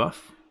get the debuff.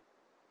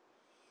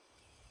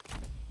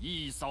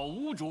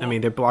 I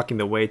mean, they're blocking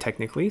the way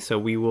technically, so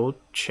we will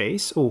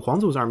chase. Oh,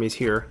 Huangzu's army is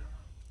here.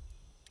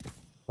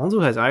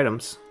 Huangzu has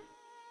items.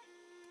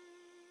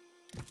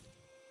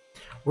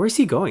 Where is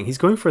he going? He's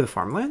going for the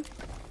farmland?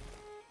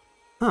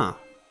 Huh.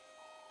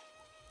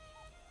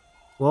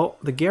 Well,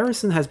 the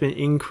garrison has been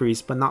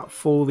increased, but not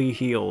fully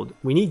healed.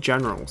 We need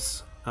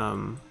generals.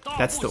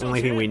 That's the only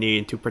thing we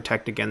need to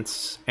protect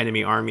against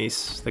enemy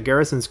armies. The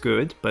garrison's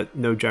good, but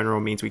no general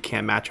means we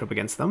can't match up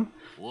against them.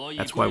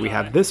 That's why we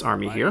have this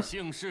army here.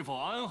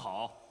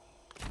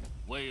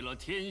 We're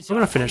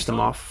gonna finish them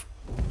off.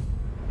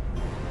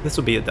 This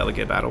will be a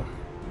delicate battle.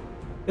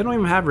 They don't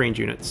even have range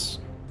units.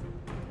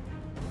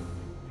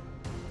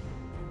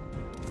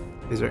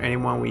 Is there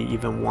anyone we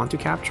even want to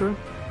capture?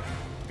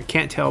 I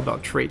can't tell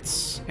about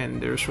traits,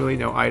 and there's really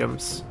no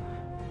items.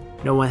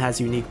 No one has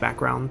unique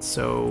background,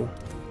 so...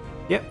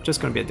 Yep,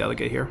 just gonna be a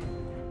delegate here.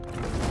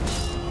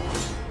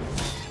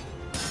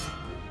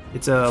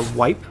 It's a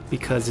wipe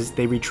because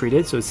they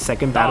retreated, so it's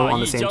second battle on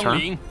the same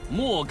turn.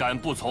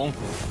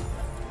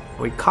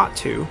 We caught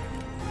 2.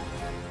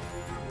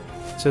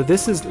 So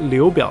this is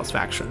Liu Biao's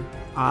faction.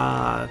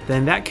 then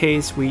in that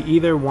case, we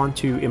either want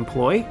to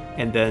employ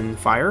and then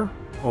fire,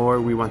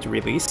 or we want to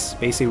release.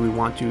 Basically, we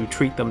want to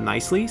treat them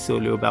nicely so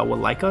Liu Biao will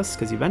like us,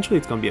 because eventually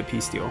it's going to be a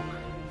peace deal.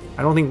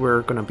 I don't think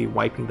we're going to be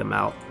wiping them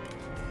out.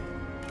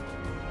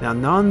 Now,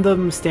 none of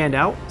them stand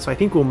out, so I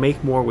think we'll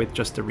make more with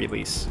just the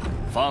release.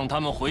 放他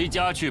们回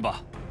家去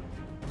吧，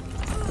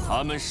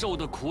他们受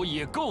的苦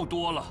也够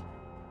多了。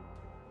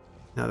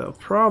 Now the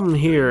problem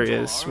here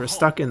is we're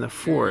stuck in the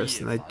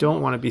forest, and I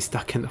don't want to be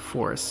stuck in the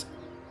forest.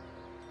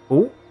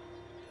 Oh,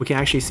 we can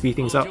actually speed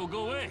things up.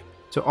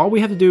 So all we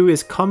have to do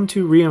is come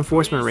to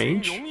reinforcement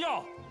range.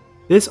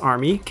 This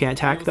army can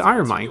attack the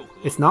iron mine.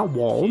 It's not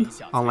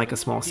walled, unlike a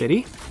small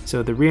city,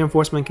 so the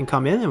reinforcement can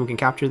come in and we can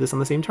capture this on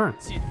the same turn.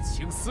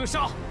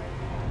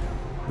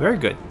 Very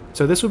good.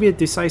 So this will be a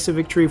decisive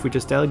victory if we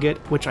just delegate,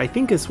 which I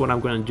think is what I'm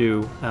going to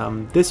do.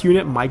 This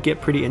unit might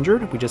get pretty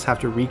injured. We just have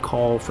to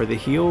recall for the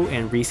heal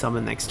and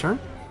resummon next turn.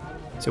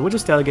 So we'll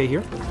just delegate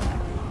here.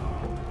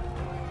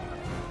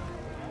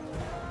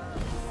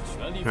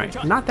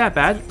 Alright, not that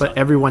bad, but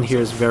everyone here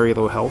is very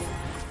low health.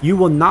 You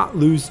will not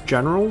lose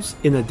generals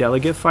in a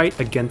delegate fight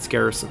against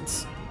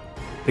garrisons.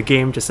 The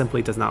game just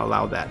simply does not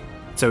allow that.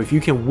 So if you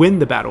can win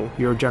the battle,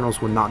 your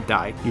generals will not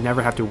die. You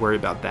never have to worry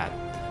about that.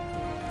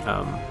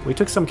 We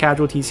took some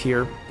casualties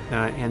here,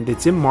 and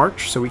it's in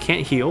March, so we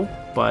can't heal,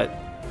 but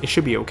it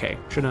should be okay.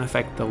 Shouldn't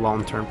affect the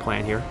long-term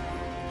plan here.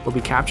 We'll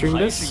be capturing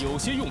this.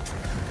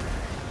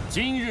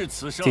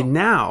 See,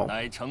 now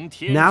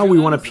we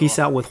want to peace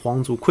out with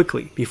Huangzu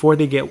quickly, before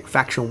they get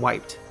faction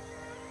wiped.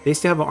 They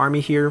still have an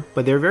army here,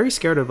 but they're very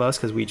scared of us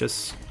because we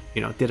just,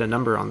 did a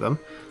number on them.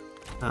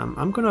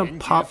 I'm gonna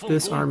pop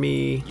this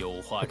army,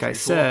 like I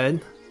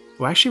said.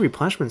 Well, actually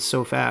replenishment's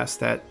so fast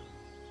that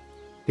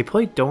they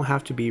probably don't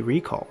have to be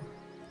recalled.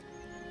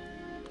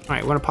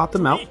 Alright, we're gonna pop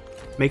them out,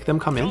 make them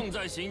come in.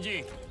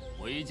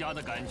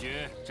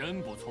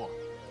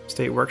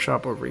 State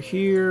workshop over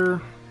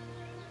here.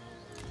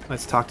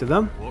 Let's talk to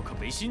them.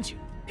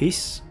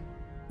 Peace.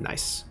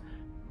 Nice.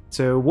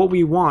 So what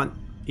we want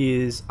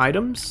is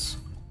items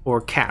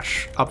or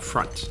cash up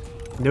front.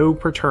 No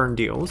per turn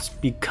deals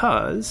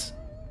because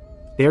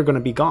they're going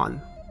to be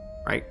gone,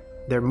 right?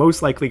 They're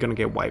most likely going to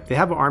get wiped. They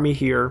have an army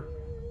here,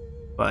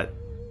 but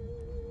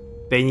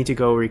they need to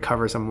go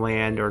recover some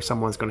land or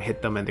someone's going to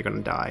hit them and they're going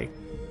to die.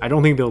 I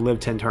don't think they'll live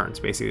 10 turns,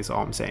 basically is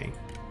all I'm saying.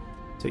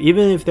 So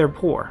even if they're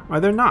poor, or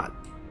they're not,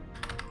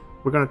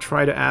 we're going to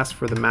try to ask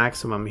for the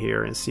maximum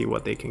here and see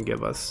what they can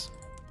give us.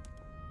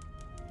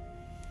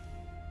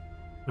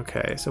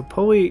 Okay, so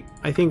probably,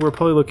 I think we're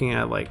probably looking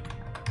at like...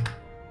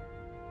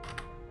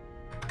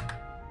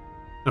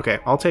 Okay,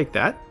 I'll take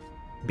that.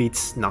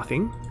 Beats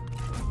nothing.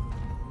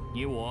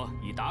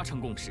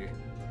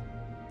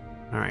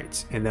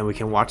 Alright, and then we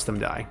can watch them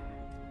die.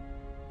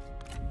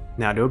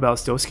 Now, Liu Biao's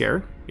still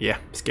scared. Yeah,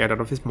 scared out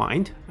of his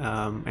mind.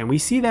 And we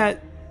see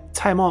that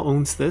Cai Mao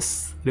owns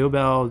this. Liu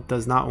Biao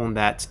does not own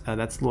that.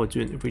 That's Luo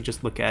Jun. If we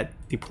just look at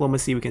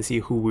diplomacy, we can see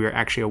who we're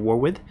actually at war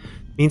with.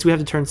 Means we have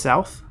to turn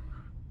south.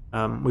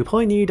 We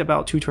probably need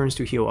about 2 turns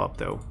to heal up,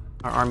 though.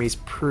 Our army's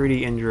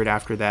pretty injured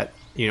after that,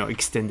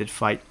 extended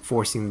fight,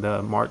 forcing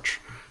the march.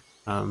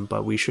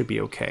 But we should be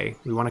okay.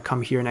 We want to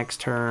come here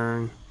next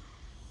turn.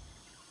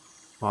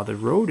 Wow, the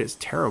road is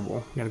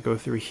terrible. We gotta go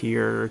through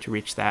here to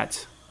reach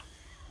that.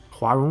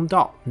 Huarong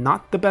Dao,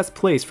 not the best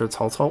place for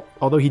Cao Cao,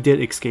 although he did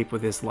escape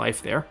with his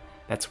life there.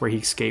 That's where he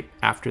escaped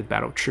after the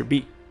Battle of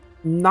Chibi.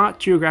 Not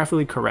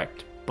geographically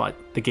correct, but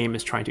the game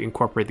is trying to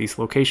incorporate these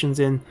locations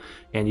in,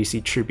 and you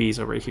see Chibi's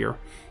over here,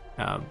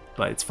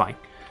 but it's fine.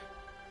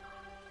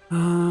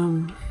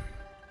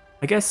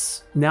 I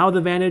guess now the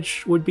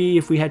advantage would be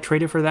if we had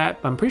traded for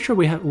that, but I'm pretty sure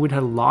we would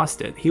have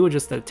lost it. He would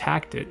just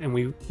attacked it, and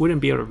we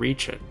wouldn't be able to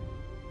reach it.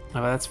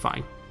 Oh, that's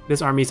fine.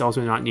 This army is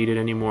also not needed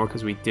anymore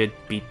because we did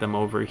beat them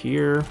over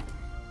here.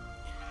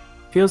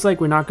 Feels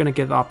like we're not going to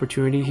get the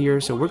opportunity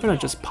here, so we're going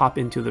to just pop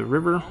into the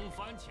river.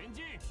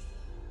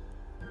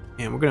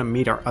 And we're going to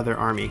meet our other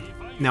army.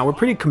 Now, we're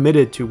pretty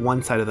committed to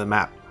one side of the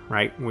map,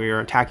 right? We're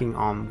attacking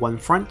on one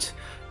front.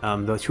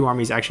 The 2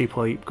 armies actually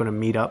probably going to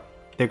meet up.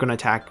 They're going to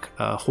attack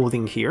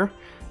holding here.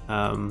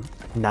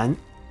 Nan,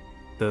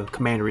 the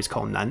commander is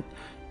called Nan,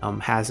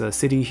 has a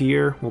city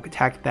here. We'll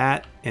attack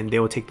that, and they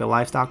will take the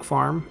livestock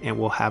farm, and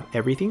we'll have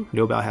everything.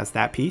 Liu Biao has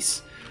that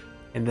piece.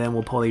 And then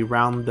we'll probably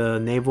round the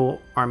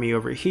naval army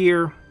over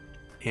here,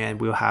 and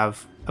we'll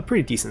have a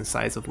pretty decent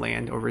size of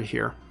land over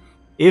here.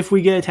 If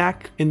we get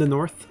attacked in the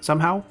north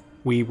somehow,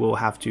 we will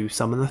have to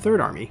summon the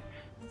 3rd army,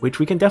 which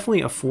we can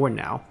definitely afford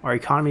now. Our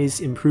economy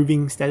is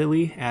improving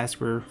steadily as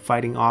we're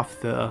fighting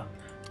off the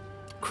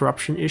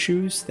corruption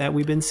issues that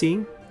we've been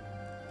seeing.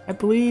 I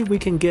believe we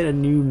can get a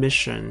new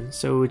mission,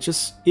 so it's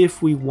just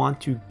if we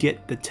want to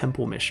get the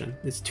temple mission.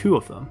 There's 2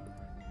 of them,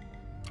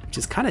 which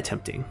is kind of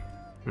tempting.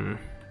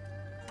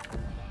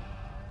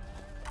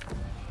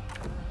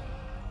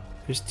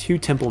 There's 2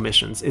 temple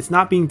missions. It's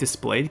not being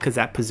displayed because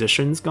that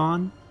position's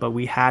gone, but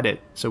we had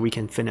it, so we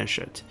can finish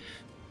it.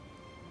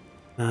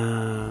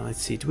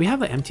 Let's see, do we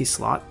have an empty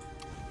slot?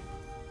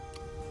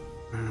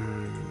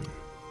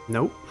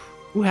 Nope.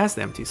 Who has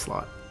the empty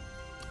slot?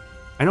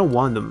 I know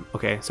one of them.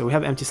 Okay, so we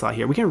have empty slot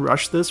here. We can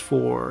rush this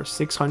for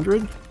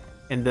 600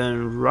 and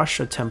then rush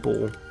a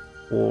temple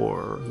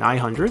for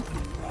 900.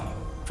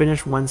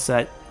 Finish one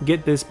set,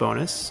 get this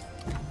bonus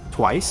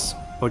twice,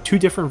 or two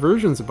different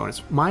versions of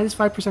bonus. Minus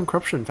 5%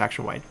 corruption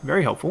faction-wide.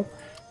 Very helpful.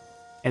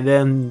 And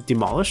then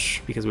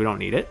demolish, because we don't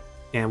need it.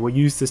 And we'll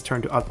use this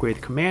turn to upgrade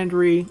the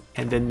commandery,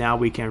 and then now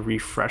we can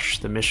refresh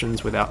the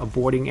missions without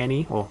aborting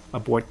any. Well,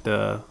 abort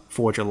the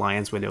Forge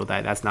Alliance, we know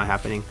that that's not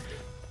happening.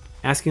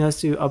 Asking us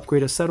to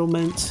upgrade a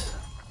settlement.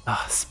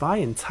 Spy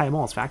in Cai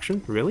Mao's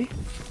faction, really?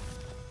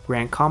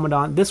 Grand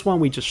Commandant, this one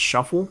we just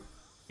shuffle,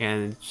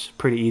 and it's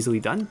pretty easily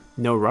done.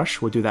 No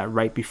rush, we'll do that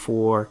right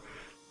before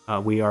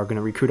we are going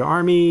to recruit an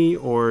army,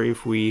 or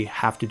if we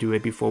have to do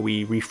it before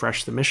we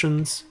refresh the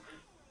missions.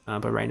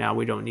 But right now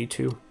we don't need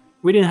to.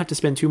 We didn't have to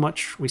spend too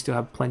much, we still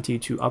have plenty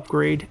to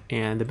upgrade,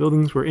 and the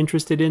buildings we're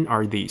interested in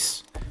are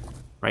these.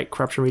 Right,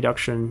 corruption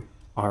reduction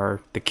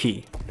are the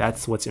key.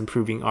 That's what's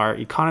improving our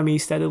economy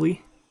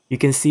steadily. You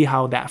can see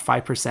how that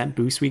 5%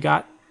 boost we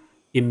got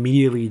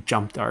immediately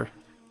jumped our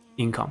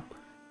income.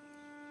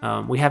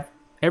 We have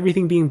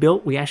everything being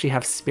built. We actually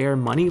have spare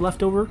money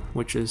left over,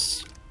 which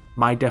is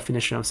my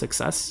definition of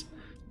success.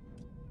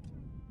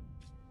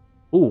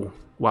 Ooh,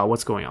 wow,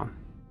 what's going on?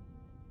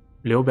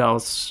 Liu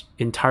Biao's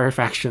entire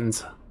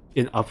faction's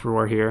in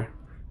uproar here.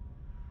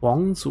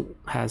 Wang Zu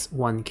has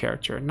one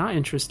character. Not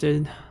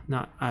interested.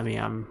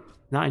 I'm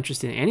not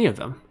interested in any of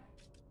them.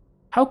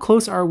 How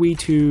close are we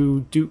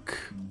to Duke?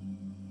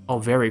 Oh,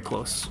 very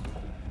close.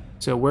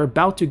 So we're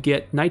about to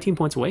get 19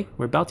 points away.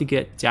 We're about to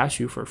get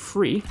Jiaxu for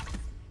free.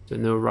 So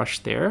no rush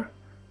there.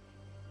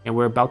 And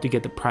we're about to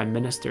get the Prime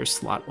Minister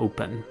slot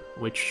open,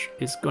 which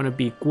is going to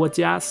be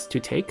Guojia's to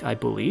take, I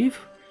believe.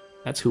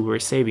 That's who we're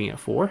saving it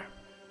for.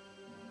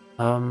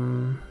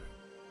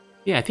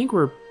 Yeah, I think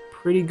we're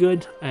pretty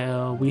good.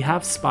 We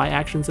have spy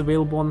actions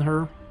available on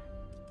her.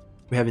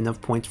 We have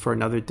enough points for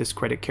another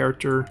discredit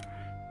character.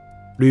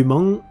 Lu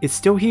Meng is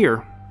still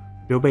here.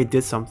 Liu Bei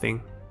did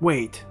something.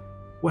 Wait,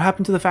 what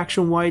happened to the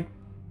faction-wide?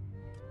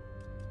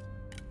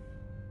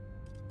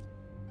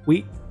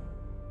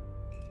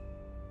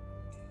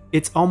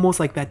 It's almost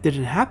like that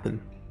didn't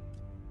happen.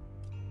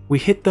 We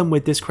hit them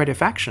with discredit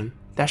faction.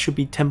 That should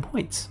be 10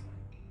 points.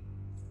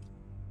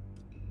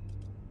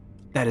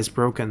 That is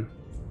broken.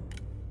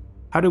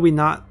 How do we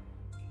not...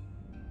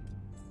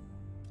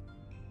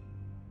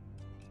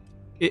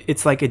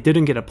 It's like it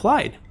didn't get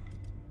applied.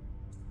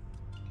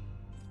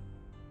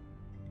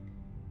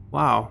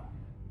 Wow.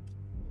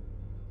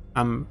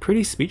 I'm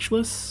pretty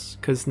speechless,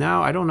 because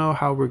now I don't know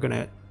how we're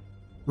gonna...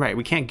 Right,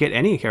 we can't get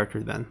any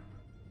character then.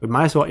 We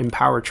might as well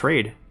empower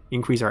trade,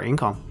 increase our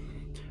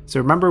income.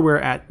 So remember we're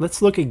at...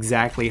 Let's look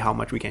exactly how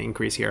much we can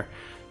increase here.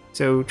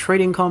 So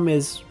trade income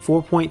is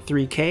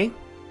 4.3k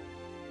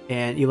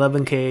and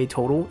 11k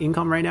total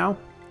income right now.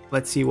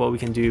 Let's see what we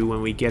can do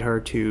when we get her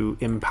to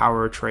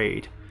empower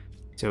trade.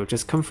 So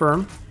just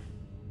confirm.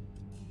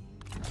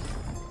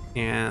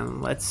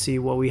 And let's see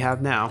what we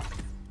have now.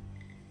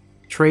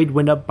 Trade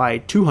went up by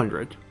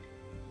 200.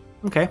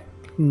 Okay,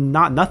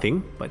 not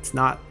nothing, but it's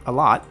not a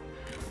lot.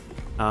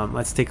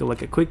 Let's take a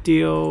look at quick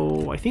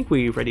deal. I think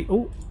we ready.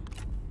 Oh,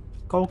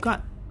 Cao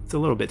Cao. It's a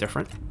little bit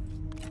different.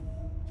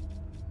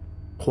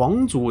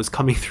 Huangzu is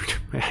coming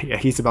through. Yeah,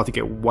 he's about to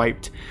get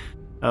wiped.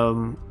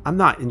 I'm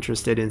not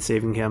interested in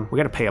saving him. We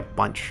gotta pay a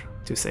bunch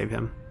to save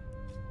him.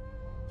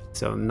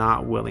 So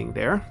not willing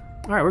there.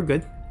 Alright, we're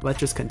good. Let's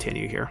just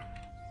continue here.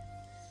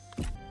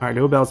 Alright,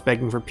 Liu Biao's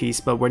begging for peace,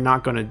 but we're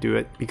not gonna do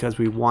it because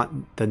we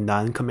want the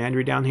Nun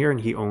commander down here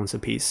and he owns a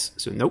piece.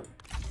 So nope.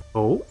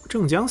 Oh,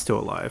 Zhengjiang's still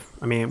alive.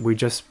 I mean, we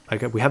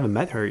haven't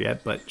met her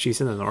yet, but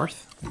she's in the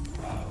north.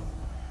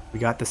 We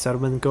got the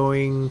settlement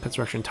going,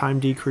 construction time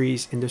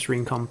decrease, industry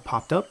income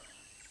popped up.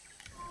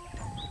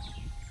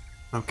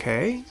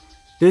 Okay.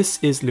 This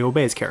is Liu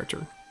Bei's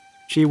character.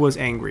 She was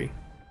angry,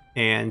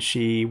 and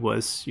she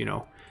was, you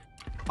know,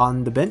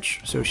 on the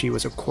bench, so she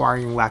was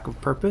acquiring lack of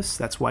purpose.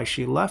 That's why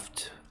she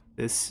left.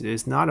 This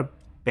is not a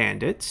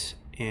bandit,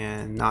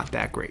 and not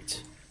that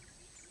great.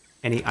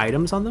 Any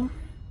items on them?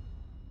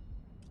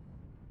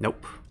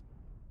 Nope.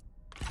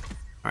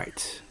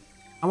 Alright.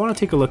 I want to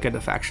take a look at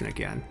the faction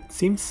again. It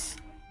seems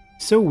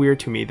so weird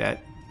to me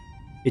that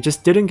it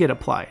just didn't get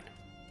applied.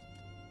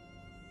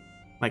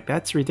 Like,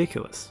 that's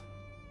ridiculous.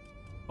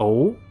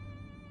 Oh?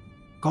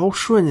 Gao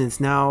Shun is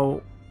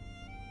now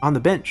on the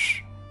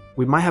bench.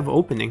 We might have an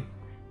opening.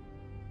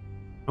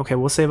 Okay,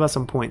 we'll save us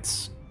some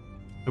points.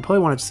 We probably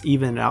want to just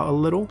even it out a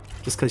little,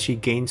 just because she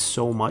gains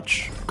so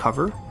much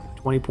cover,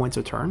 20 points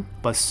a turn,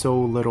 but so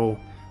little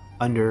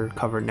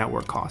undercover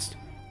network cost.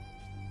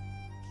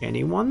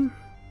 Anyone?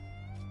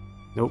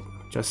 Nope,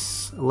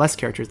 just less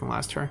characters than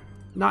last turn.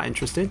 Not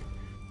interested.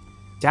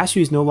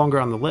 Jiaxu is no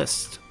longer on the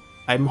list.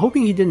 I'm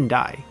hoping he didn't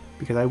die,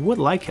 because I would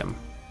like him.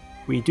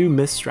 We do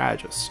miss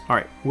strategists.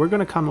 Alright, we're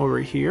gonna come over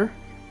here.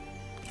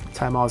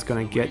 Cai Mao is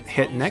gonna get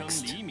hit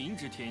next.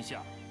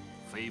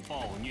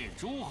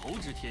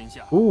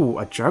 Ooh,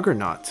 a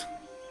juggernaut.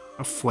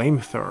 A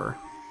flamethrower.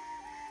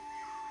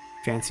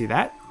 Fancy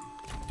that.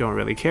 Don't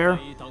really care.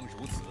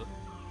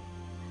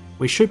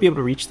 We should be able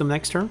to reach them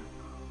next turn.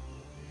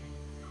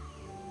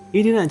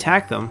 He didn't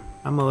attack them.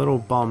 I'm a little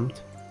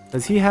bummed.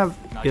 Does he have...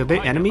 Are they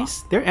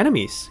enemies? They're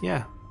enemies,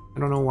 yeah. I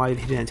don't know why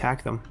he didn't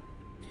attack them.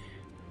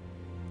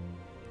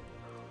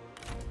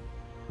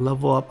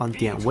 Level up on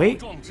Dian Wei.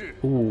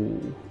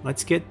 Ooh,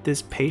 let's get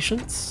this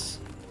patience.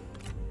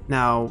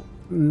 Now,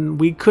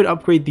 we could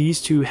upgrade these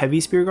to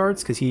heavy spear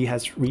guards because he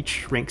has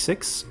reached rank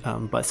 6.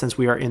 But since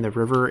we are in the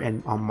river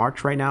and on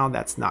march right now,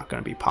 that's not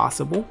going to be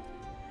possible.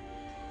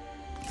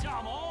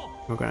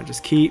 We're going to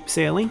just keep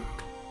sailing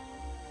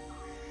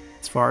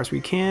as far as we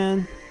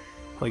can.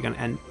 Probably going to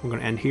end. We're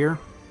going to end here.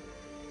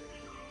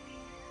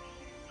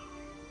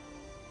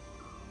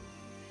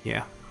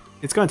 Yeah,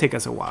 it's going to take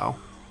us a while.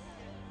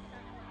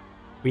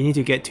 We need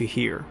to get to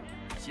here.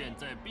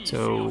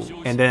 So,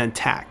 and then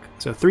attack.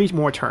 So 3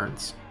 more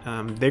turns.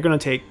 They're going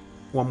to take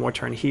 1 more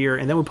turn here,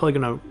 and then we're probably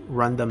going to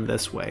run them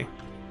this way.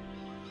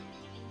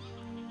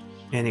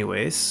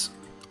 Anyways,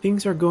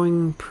 things are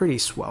going pretty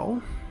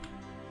swell.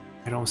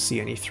 I don't see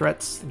any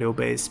threats. Liu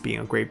Bei is being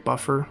a great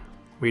buffer.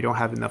 We don't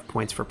have enough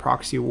points for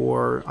proxy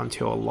war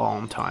until a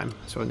long time,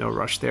 so no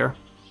rush there.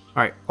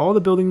 Alright, all the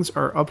buildings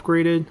are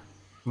upgraded.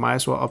 Might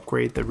as well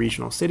upgrade the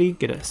regional city,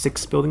 get a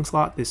 6th building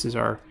slot. This is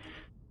our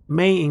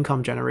main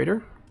income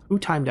generator. Who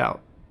timed out?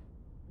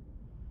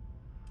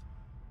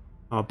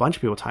 Oh, a bunch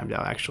of people timed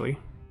out, actually.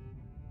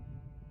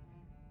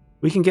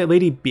 We can get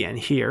Lady Bian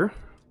here,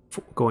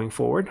 going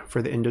forward,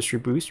 for the industry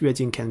boost.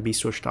 Jing can be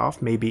switched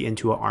off, maybe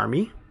into an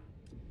army.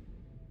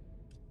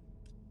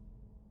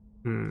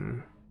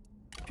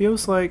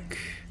 Feels like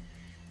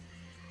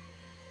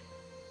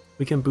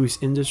we can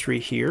boost industry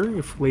here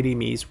if Lady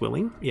Mi is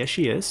willing. Yes,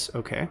 she is.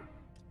 Okay.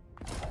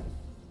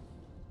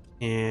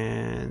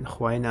 And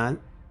Huainan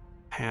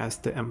has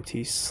the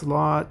empty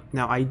slot.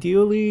 Now,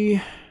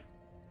 ideally,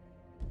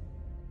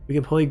 we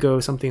can probably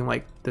go something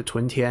like the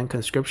Tun Tian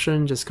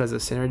conscription just because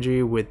of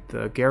synergy with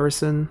the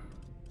garrison.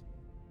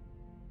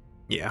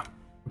 Yeah,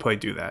 we'll probably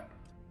do that.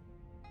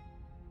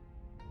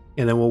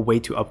 And then we'll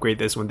wait to upgrade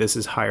this when this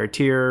is higher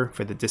tier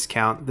for the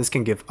discount. This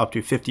can give up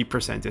to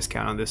 50%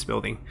 discount on this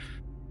building.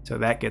 So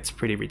that gets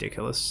pretty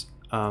ridiculous.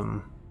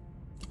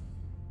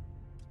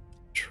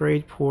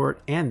 Trade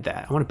port and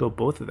that. I want to build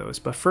both of those.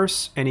 But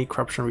first, any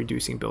corruption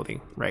reducing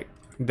building. Right.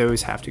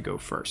 Those have to go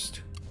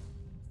first.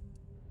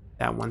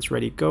 That one's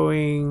ready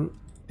going.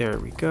 There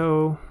we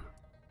go.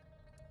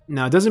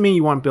 Now, it doesn't mean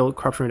you want to build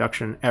corruption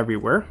reduction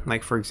everywhere.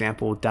 Like, for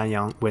example,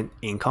 Danyang went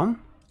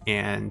income.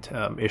 And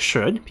it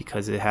should,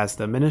 because it has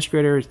the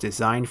administrator. It's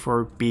designed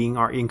for being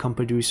our income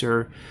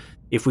producer.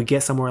 If we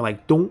get somewhere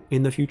like Dong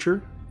in the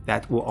future,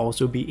 that will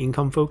also be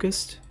income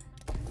focused.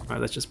 All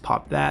right, let's just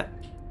pop that.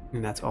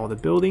 And that's all the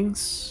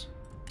buildings.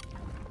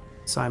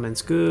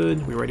 Simon's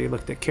good. We already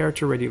looked at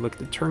character, already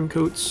looked at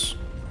turncoats.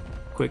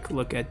 Quick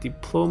look at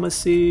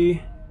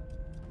diplomacy.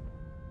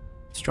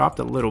 It's dropped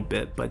a little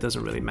bit, but it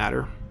doesn't really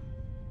matter.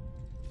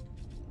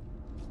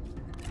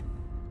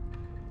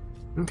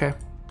 Okay.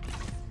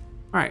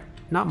 Alright,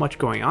 not much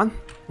going on.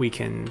 We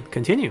can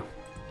continue.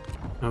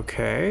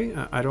 Okay,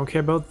 I don't care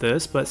about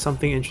this, but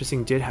something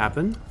interesting did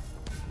happen.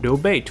 Liu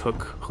Bei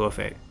took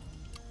Hefei.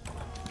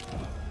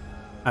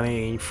 I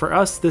mean, for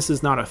us, this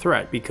is not a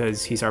threat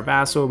because he's our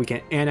vassal. We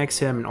can annex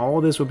him and all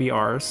this will be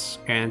ours.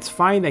 And it's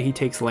fine that he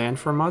takes land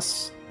from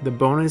us. The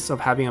bonus of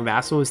having a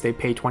vassal is they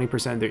pay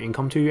 20% of their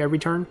income to you every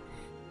turn.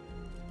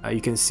 You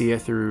can see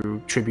it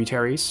through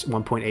tributaries.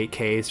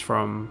 1.8k is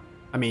from...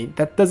 I mean,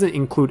 that doesn't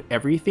include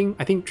everything.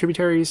 I think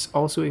tributaries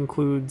also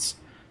includes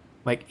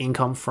like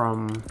income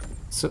from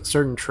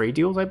certain trade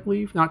deals, I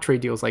believe. Not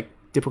trade deals, like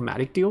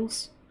diplomatic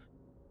deals.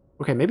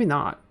 Okay, maybe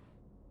not.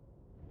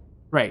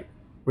 Right.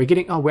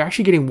 We're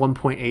actually getting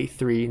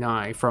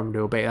 1.839 from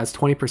Liu Bei. That's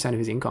 20% of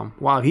his income.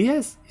 Wow,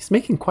 he's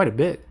making quite a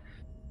bit.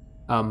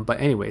 But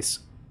anyways,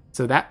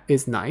 so that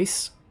is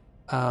nice.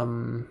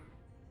 And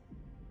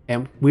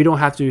we don't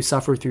have to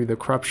suffer through the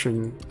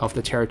corruption of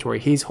the territory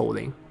he's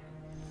holding.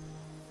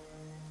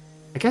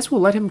 I guess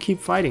we'll let him keep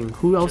fighting.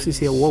 Who else is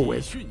he at war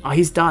with? Oh,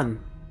 he's done.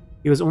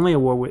 He was only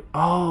at war with...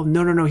 Oh,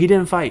 no. He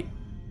didn't fight.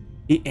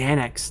 He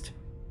annexed.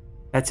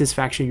 That's his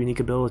faction unique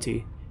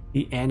ability.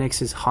 He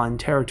annexes Han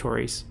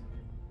territories.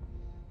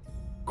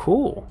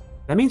 Cool.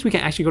 That means we can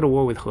actually go to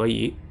war with He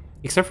Yi.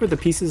 Except for the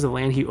pieces of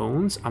land he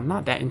owns, I'm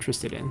not that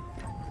interested in.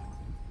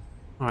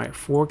 Alright,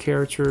 4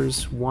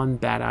 characters, 1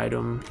 bad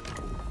item.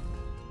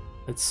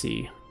 Let's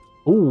see.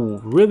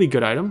 Ooh, really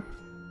good item.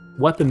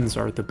 Weapons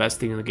are the best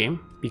thing in the game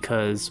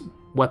because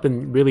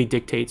weapon really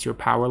dictates your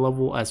power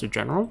level as a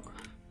general.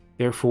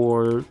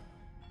 Therefore,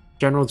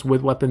 generals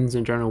with weapons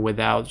and general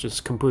without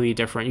just completely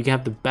different. You can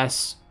have the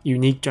best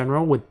unique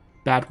general with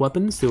bad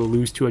weapons. They'll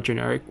lose to a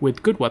generic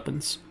with good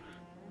weapons.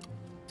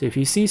 So if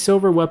you see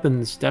silver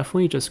weapons,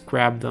 definitely just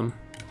grab them.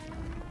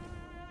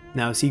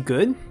 Now, is he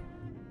good?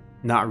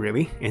 Not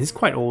really, and he's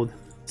quite old.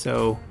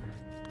 So,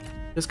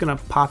 just gonna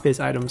pop his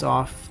items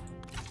off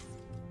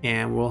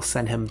and we'll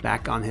send him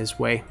back on his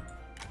way.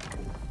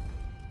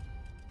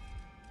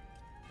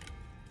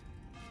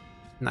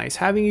 Nice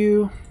having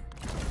you.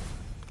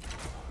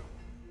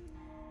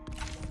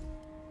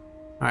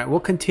 Alright,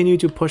 we'll continue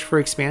to push for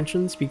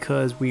expansions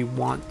because we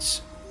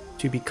want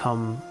to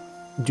become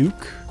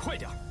Duke.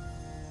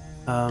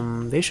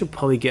 They should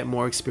probably get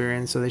more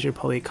experience, so they should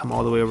probably come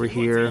all the way over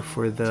here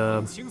for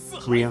the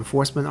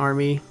reinforcement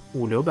army.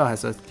 Ooh, Liu Biao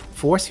has a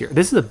force here.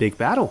 This is a big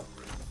battle.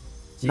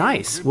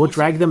 Nice. We'll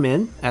drag them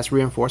in as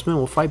reinforcement.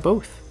 We'll fight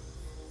both.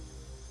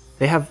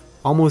 They have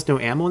almost no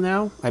ammo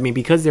now. I mean,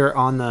 because they're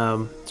on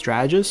the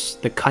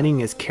strategist, the cunning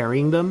is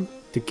carrying them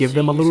to give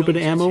them a little bit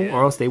of ammo,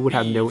 or else they would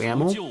have no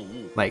ammo.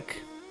 Like,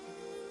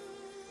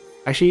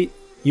 actually,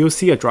 you'll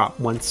see a drop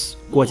once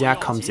Guojia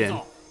comes in.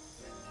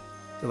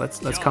 So let's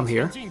come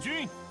here.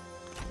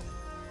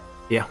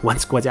 Yeah,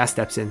 once Guojia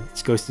steps in,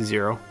 it goes to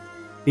 0.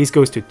 These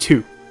goes to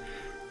 2.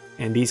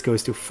 And these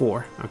goes to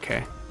 4.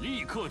 Okay.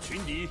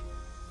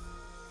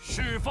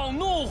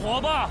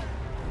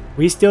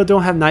 We still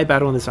don't have night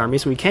battle in this army,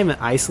 so we can't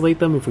even isolate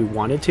them if we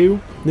wanted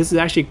to. This is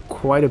actually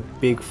quite a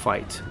big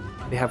fight.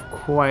 They have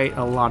quite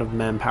a lot of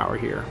manpower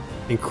here,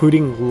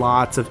 including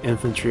lots of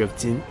infantry of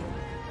Jing.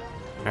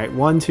 Alright,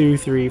 1, 2,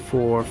 3,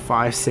 4,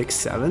 5, 6,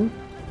 7.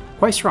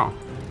 Quite strong.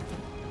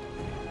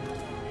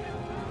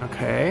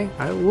 Okay,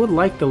 I would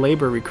like the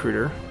labor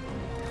recruiter.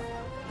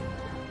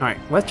 Alright,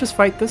 let's just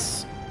fight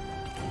this.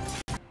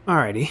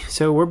 Alrighty,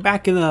 so we're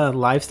back in the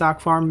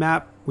livestock farm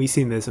map. We've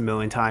seen this a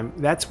million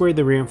times. That's where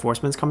the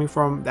reinforcements coming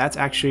from. That's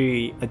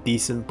actually a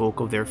decent bulk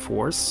of their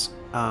force.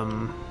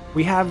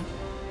 We have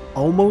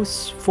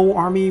almost full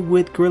army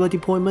with guerrilla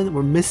deployment.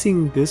 We're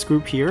missing this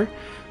group here.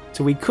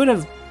 So we could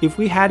have, if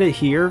we had it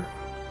here,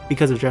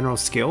 because of general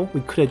skill,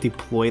 we could have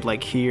deployed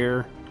like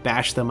here,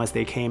 bash them as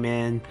they came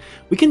in.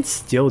 We can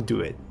still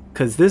do it,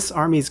 because this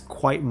army is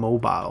quite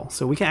mobile.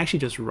 So we can actually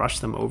just rush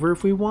them over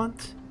if we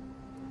want.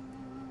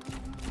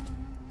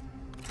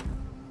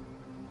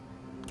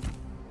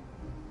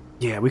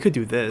 Yeah, we could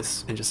do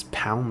this and just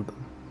pound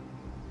them.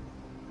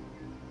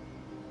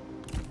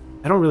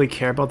 I don't really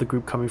care about the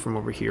group coming from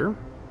over here.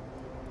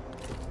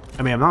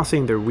 I mean, I'm not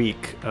saying they're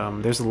weak.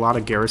 There's a lot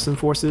of garrison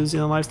forces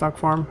in the livestock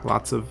farm.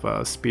 Lots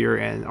of spear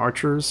and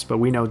archers, but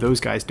we know those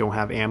guys don't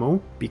have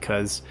ammo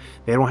because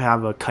they don't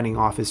have a cunning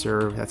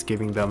officer that's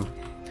giving them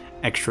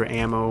extra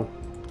ammo.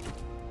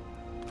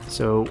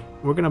 So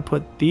we're going to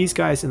put these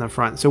guys in the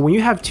front. So when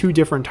you have two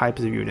different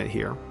types of unit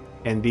here,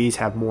 and these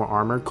have more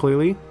armor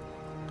clearly,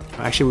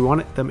 actually we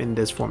want them in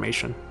this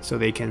formation so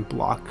they can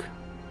block,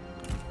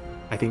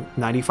 I think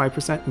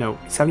 95%, no,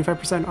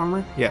 75%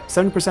 armor? Yeah,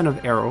 70%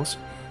 of arrows.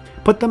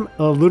 Put them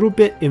a little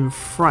bit in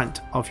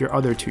front of your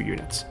other two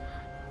units.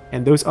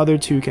 And those other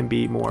two can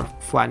be more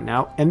flattened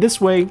out. And this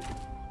way,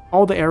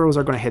 all the arrows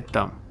are going to hit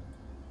them.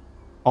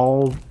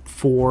 All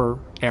 4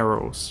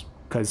 arrows,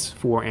 because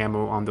 4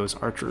 ammo on those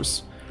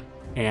archers.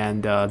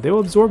 And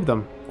they'll absorb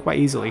them quite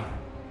easily.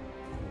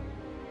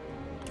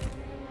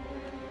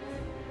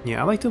 Yeah,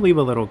 I like to leave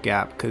a little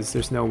gap, because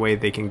there's no way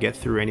they can get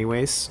through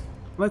anyways.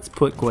 Let's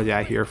put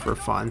Guojia here for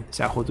fun.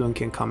 Xiahou Dun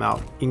can come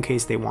out in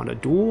case they want a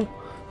duel.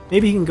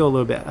 Maybe he can go a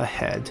little bit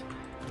ahead.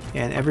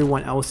 And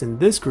everyone else in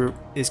this group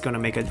is going to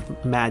make a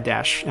mad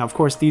dash. Now, of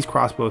course, these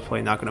crossbows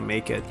probably not going to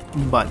make it,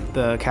 but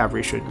the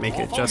cavalry should make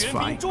it just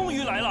fine.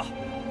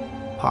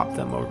 Pop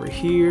them over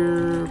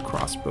here.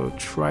 Crossbow,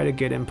 try to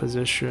get in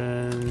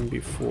position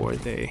before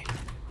they...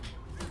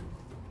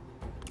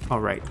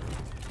 Alright.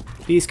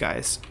 These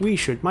guys, we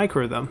should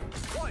micro them.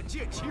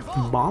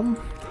 Bomb?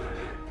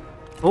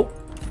 Oh,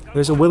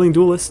 there's a willing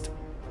duelist.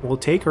 We'll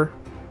take her.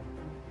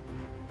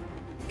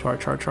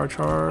 Charge, charge, charge,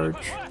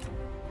 charge.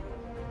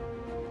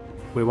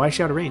 Wait, why is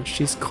she out of range?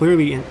 She's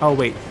clearly in... Oh,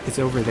 wait. It's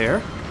over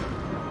there?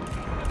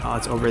 Oh,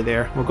 it's over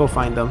there. We'll go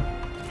find them.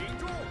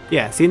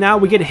 Yeah, see, now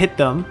we get to hit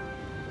them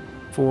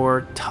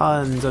for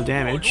tons of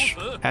damage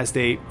as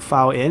they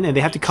file in. And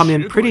they have to come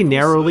in pretty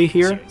narrowly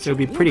here, so it'll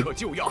be pretty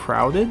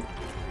crowded.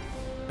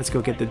 Let's go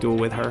get the duel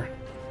with her.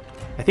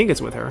 I think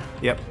it's with her.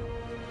 Yep.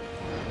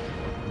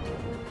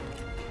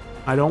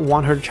 I don't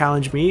want her to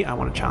challenge me. I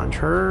want to challenge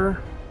her.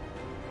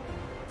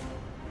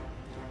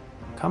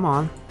 Come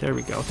on. There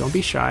we go. Don't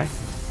be shy.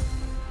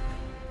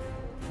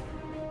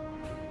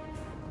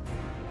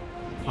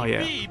 Oh,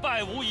 yeah.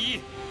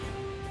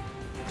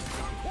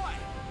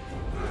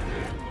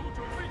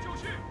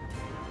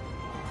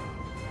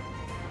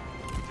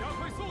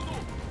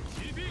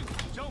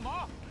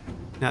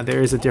 Now,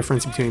 there is a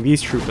difference between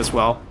these troops as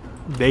well.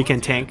 They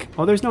can tank.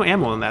 Oh, there's no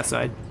ammo on that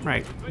side.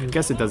 Right. I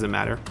guess it doesn't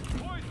matter.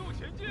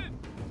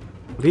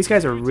 Well, these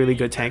guys are really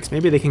good tanks.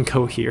 Maybe they can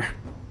go here.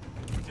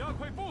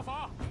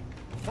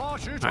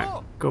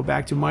 Alright, go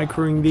back to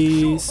microing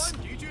these.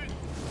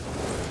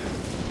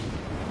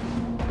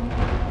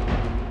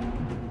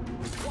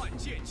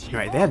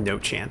 Alright, they have no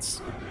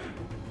chance.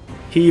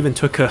 He even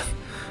took a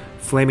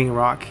flaming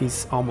rock.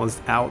 He's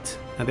almost out.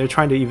 And they're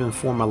trying to even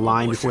form a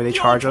line before they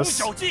charge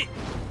us.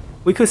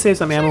 We could save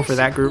some ammo for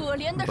that group,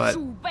 but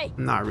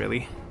not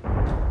really.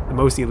 The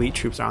most elite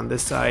troops are on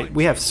this side.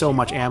 We have so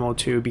much ammo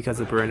too because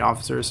of brilliant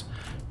officers.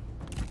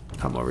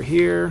 Come over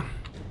here.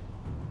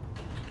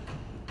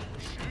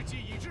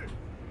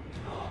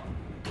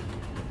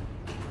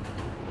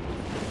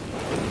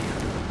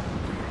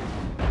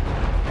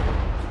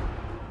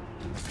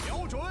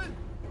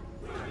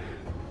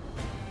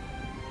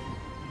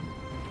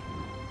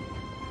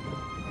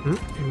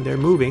 They're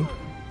moving.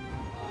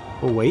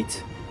 We'll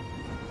wait.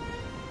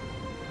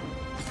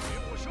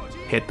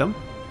 Hit them.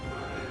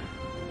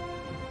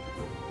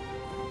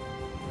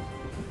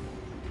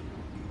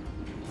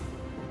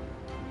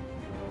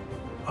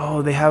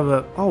 Oh, they have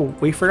a... Oh,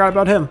 we forgot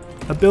about him.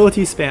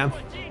 Ability spam.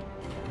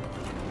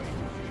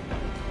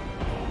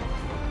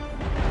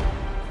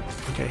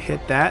 Okay,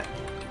 hit that.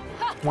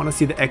 Want to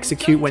see the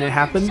execute when it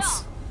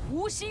happens.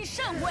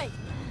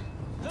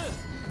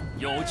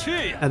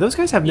 Now those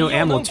guys have no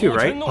ammo too,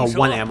 right? Oh,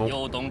 one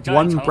ammo.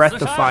 One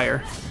breath of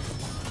fire.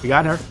 We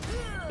got her.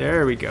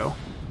 There we go.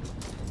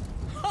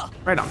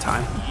 Right on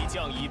time.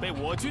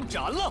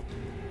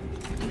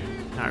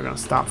 Now we're gonna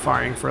stop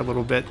firing for a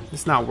little bit.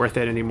 It's not worth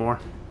it anymore.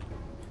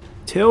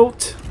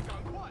 Tilt.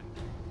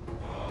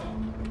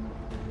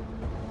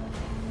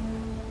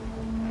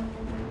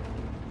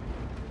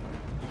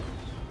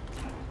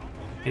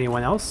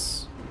 Anyone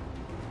else?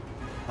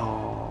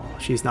 Oh,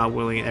 she's not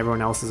willing and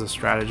everyone else is a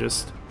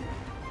strategist.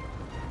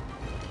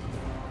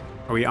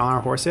 Are we on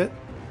our horse yet?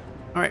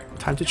 Alright,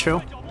 time to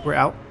chill. We're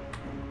out.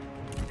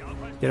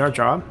 Did our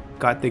job.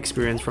 Got the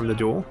experience from the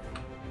duel.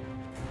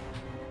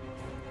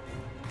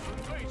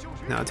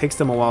 Now it takes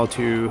them a while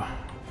to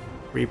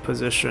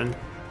reposition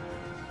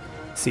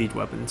siege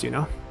weapons, you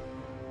know?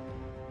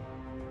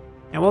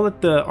 And we'll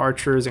let the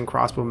archers and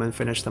crossbowmen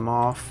finish them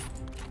off.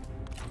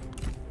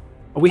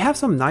 Oh, we have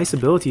some nice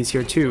abilities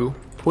here too.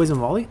 Poison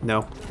volley?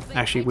 No.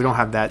 Actually, we don't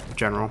have that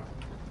general.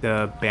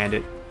 The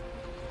bandit.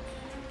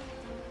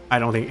 I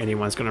don't think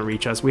anyone's gonna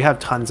reach us. We have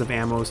tons of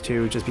ammos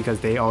too, just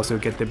because they also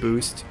get the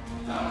boost.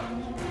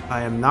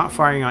 I am not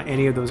firing on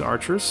any of those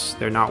archers.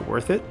 They're not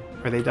worth it.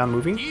 Are they done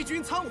moving?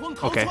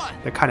 Okay,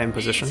 they're kind of in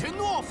position.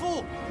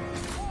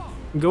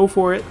 Go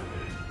for it.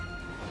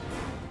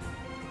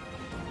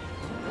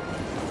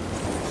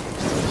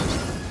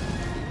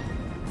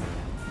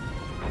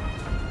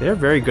 They're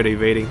very good at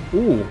evading.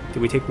 Ooh,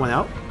 did we take one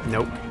out?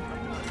 Nope.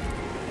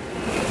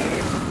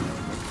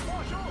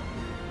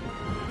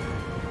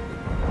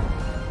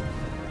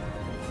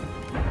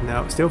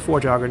 No, still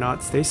 4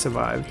 juggernauts. They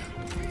survived.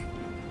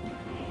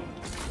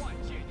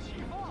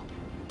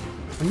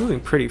 I'm moving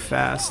pretty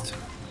fast.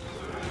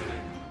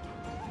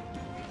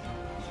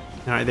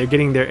 Alright, they're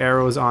getting their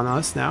arrows on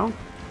us now.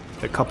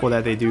 The couple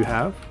that they do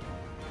have.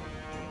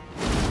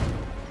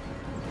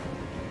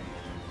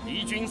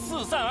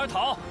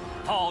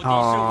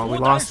 Oh, we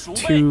lost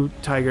 2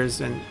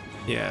 tigers and...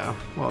 yeah,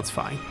 well, it's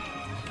fine.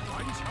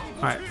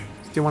 Alright, do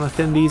you want to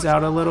thin these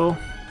out a little?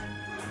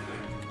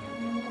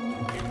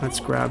 Let's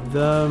grab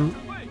them.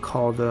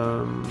 Call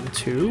them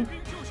 2.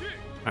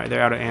 Alright,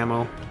 they're out of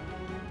ammo.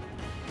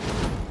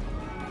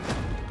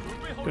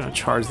 Gonna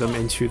charge them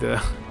into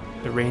the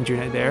range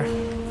unit there.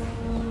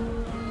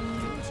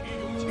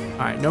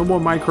 Alright, no more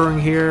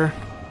microing here.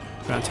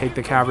 Gonna take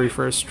the cavalry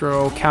for a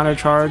stroll. Counter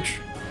charge.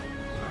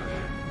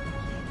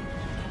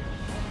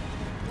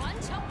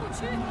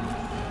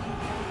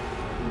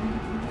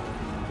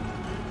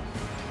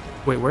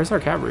 Wait, where's our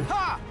cavalry?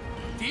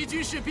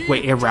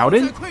 Wait, it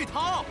routed?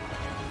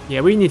 Yeah,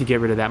 we need to get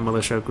rid of that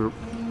militia group.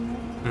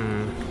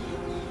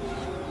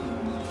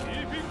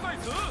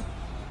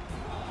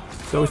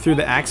 Go through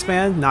the axe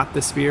band, not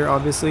the spear,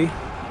 obviously.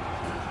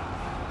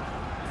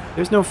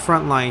 There's no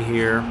front line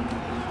here,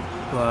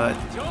 but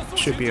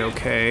should be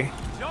okay.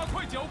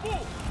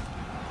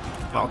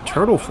 Wow,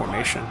 turtle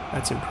formation.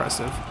 That's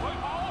impressive.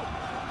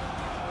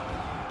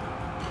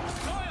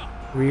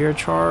 Rear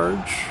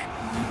charge.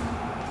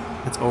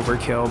 That's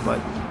overkill, but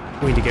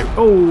we need to get...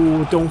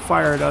 oh, don't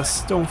fire at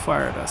us. Don't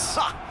fire at us.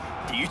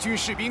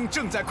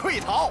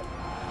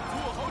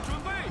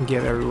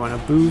 Give everyone a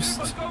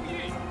boost.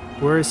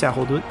 Where is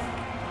Xiaohodun?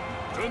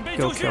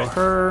 Go kill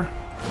her.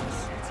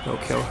 Go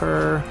kill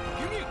her.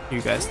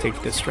 You guys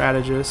take the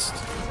strategist.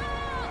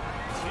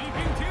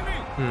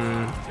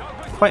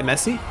 Quite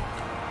messy.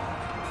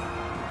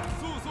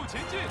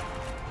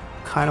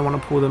 Kind of want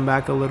to pull them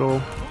back a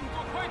little.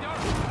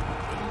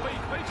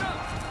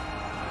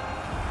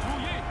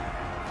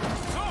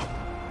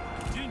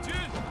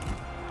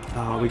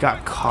 Oh, we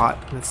got caught.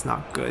 That's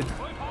not good.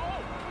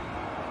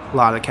 A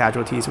lot of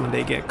casualties when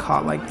they get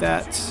caught like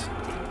that.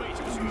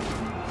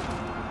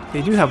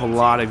 They do have a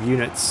lot of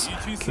units.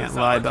 Can't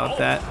lie about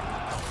that.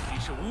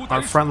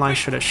 Our front line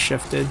should have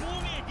shifted.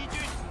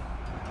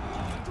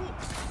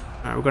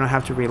 Alright, we're gonna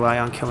have to rely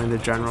on killing the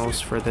generals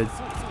for the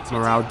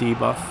morale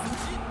debuff.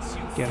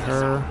 Get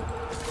her.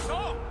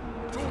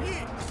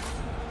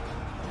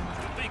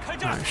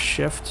 Alright,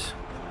 shift.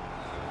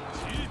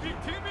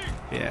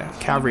 Yeah,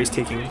 cavalry's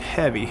taking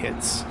heavy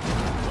hits.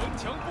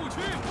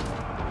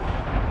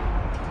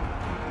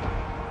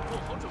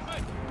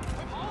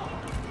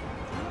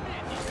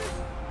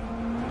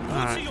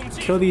 Alright,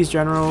 kill these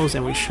generals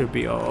and we should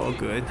be all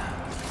good.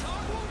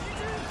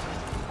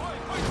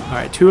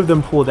 Alright, 2 of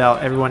them pulled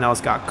out, everyone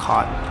else got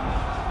caught.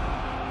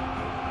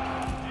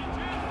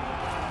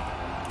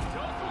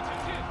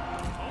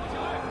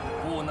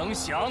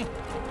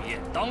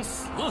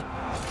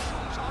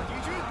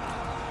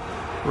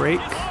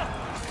 Break.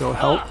 Go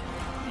help.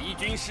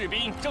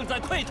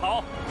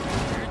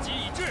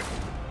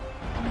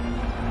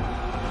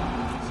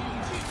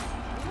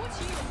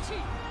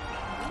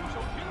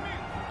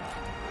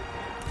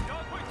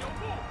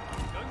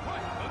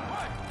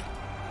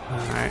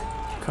 Alright,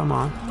 come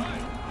on.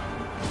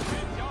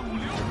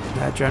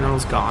 That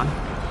general's gone.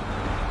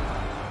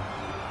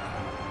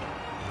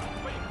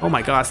 Oh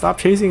my god, stop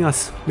chasing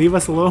us. Leave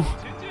us alone.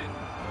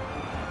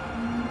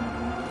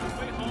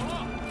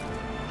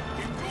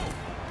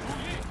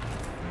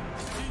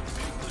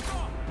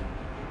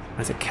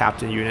 That's a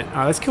captain unit.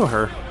 Let's kill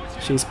her.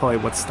 She's probably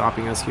what's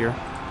stopping us here.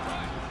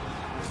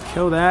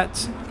 Kill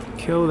that.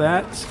 Kill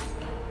that.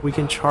 We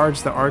can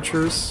charge the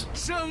archers.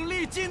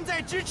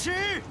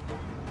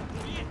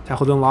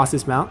 Taehodong lost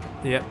his mount.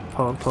 Yep,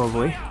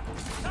 probably.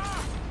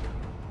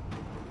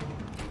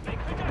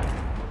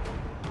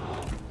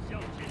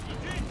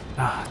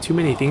 Too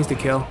many things to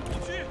kill.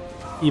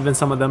 Even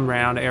some of them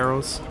ran out of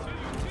arrows.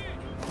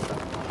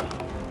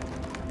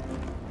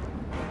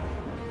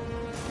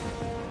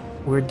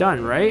 We're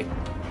done, right?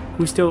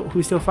 Who's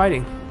still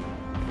fighting?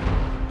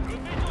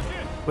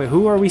 Wait,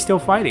 who are we still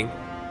fighting?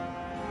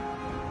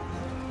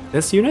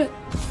 This unit?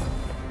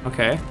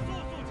 Okay.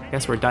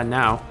 Guess we're done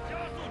now.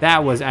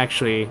 That was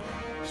actually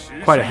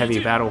quite a heavy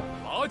battle.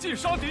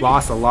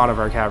 Lost a lot of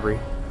our cavalry.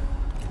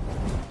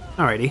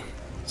 Alrighty.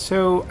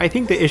 So I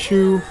think the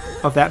issue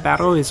of that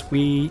battle is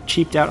we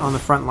cheaped out on the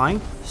front line.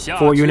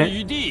 4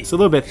 unit. It's a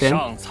little bit thin.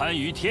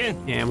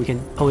 And we can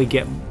probably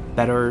get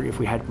better if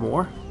we had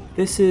more.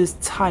 This is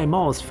Cai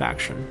Mao's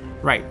faction.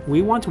 Right,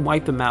 we want to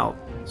wipe them out.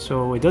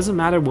 So it doesn't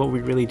matter what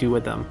we really do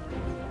with them.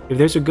 If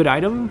there's a good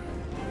item...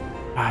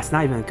 it's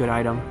not even a good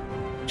item.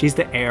 She's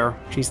the heir.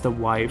 She's the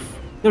wife.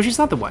 No, she's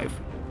not the wife.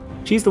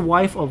 She's the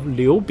wife of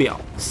Liu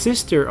Biao,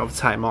 sister of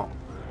Cai Mao.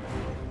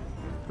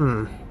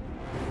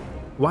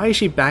 Why is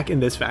she back in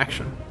this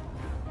faction?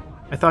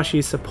 I thought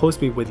she's supposed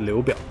to be with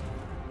Liu Biao.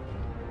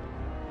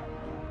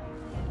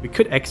 We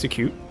could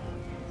execute.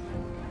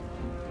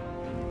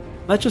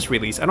 Let's just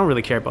release. I don't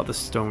really care about the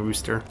Stone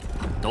Rooster.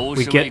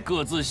 We get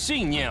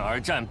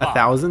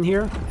 1,000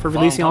 here for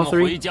releasing all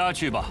 3.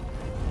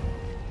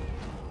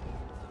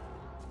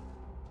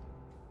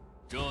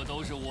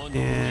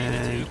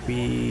 And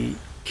we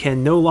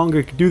can no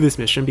longer do this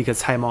mission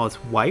because Cai Mao is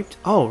wiped.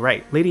 Oh,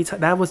 right. Lady Tai,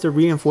 that was the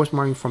reinforced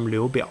marking from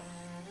Liu Biao.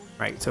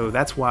 Right, so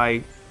that's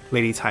why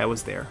Lady Tai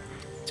was there.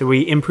 So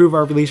we improve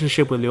our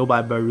relationship with Liu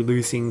Biao by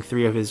releasing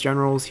 3 of his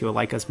generals. He will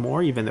like us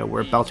more, even though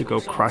we're about to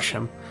go crush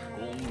him.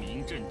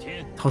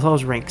 Cao Cao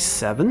is rank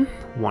 7.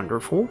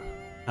 Wonderful.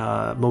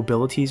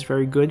 Mobility is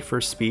very good for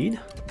speed.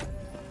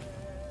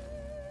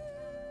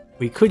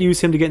 We could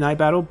use him to get Night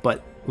Battle,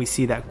 but we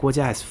see that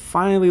Guojia has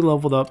finally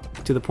leveled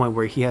up to the point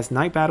where he has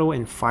Night Battle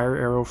and Fire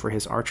Arrow for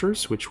his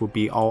archers, which will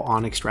be all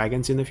Onyx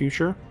Dragons in the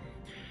future.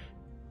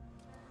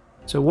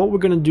 So what we're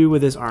going to do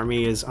with this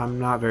army is I'm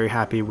not very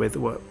happy with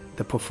what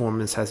the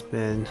performance has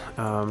been.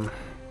 I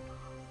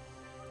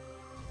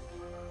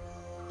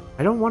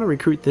don't want to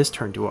recruit this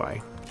turn, do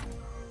I?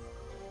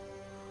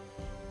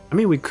 I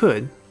mean, we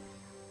could.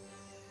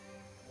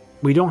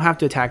 We don't have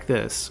to attack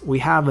this. We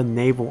have a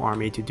naval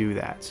army to do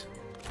that.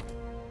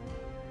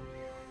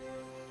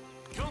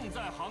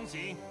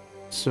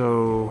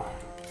 So...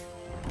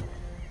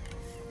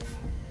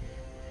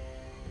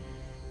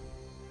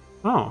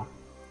 Oh.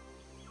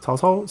 Cao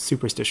Cao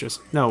superstitious.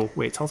 No,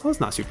 wait, Cao Cao's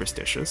not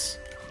superstitious.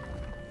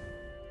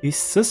 He's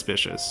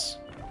suspicious.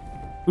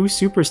 Who's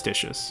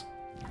superstitious?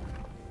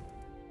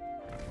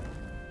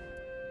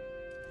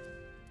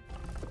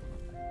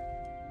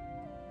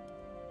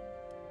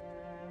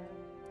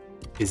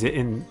 Is it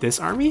in this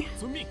army?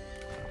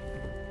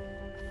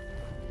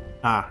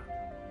 Ah.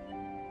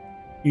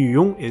 Yu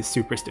Yong is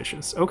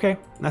superstitious. Okay,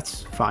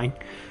 that's fine.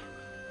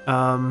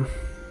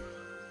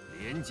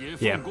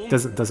 Yeah,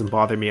 doesn't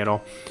bother me at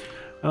all.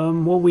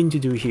 What we need to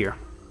do here?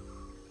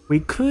 We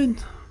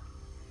could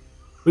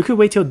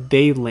wait till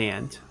they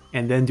land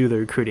and then do the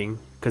recruiting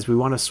because we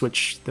want to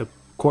switch the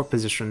court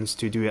positions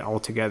to do it all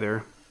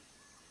together.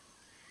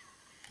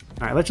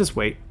 All right, let's just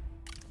wait.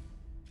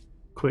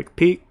 Quick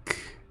peek.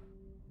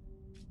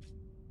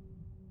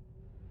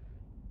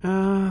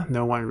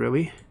 No one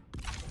really.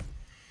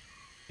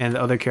 And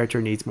the other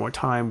character needs more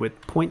time with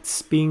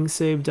points being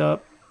saved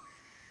up.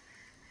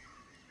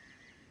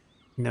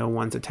 No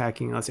one's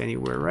attacking us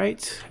anywhere,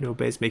 right? Liu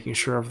Bei's making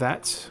sure of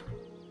that.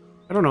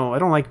 I don't know, I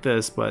don't like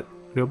this, but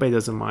Liu Bei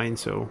doesn't mind,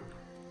 so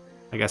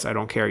I guess I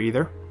don't care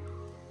either.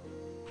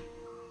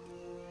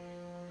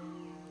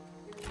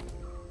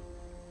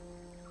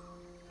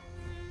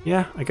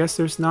 Yeah, I guess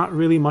there's not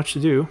really much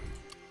to do.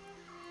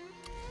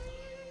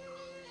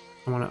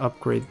 I want to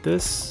upgrade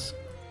this.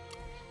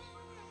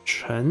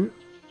 Chen.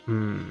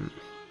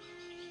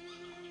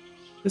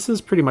 This is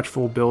pretty much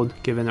full build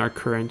given our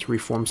current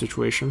reform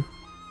situation.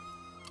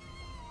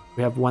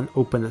 We have 1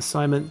 open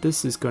assignment.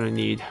 This is going to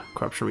need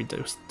corruption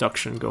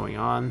reduction going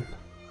on.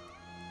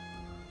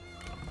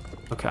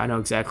 Okay, I know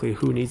exactly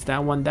who needs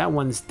that one. That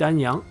one's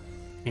Danyang.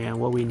 And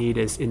what we need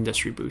is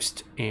industry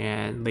boost.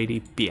 And Lady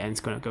Bian's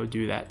going to go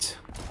do that.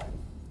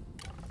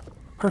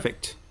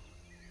 Perfect.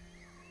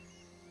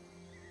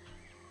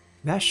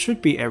 That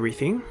should be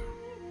everything.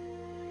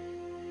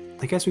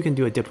 I guess we can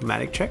do a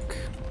diplomatic check.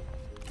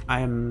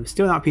 I am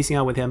still not piecing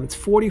out with him. It's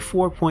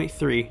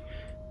 44.3.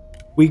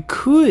 We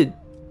could...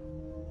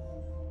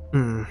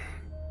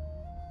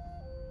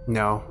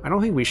 No, I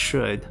don't think we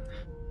should.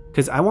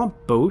 Because I want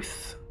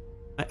both.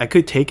 I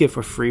could take it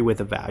for free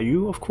with a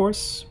value, of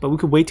course. But we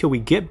could wait till we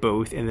get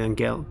both and then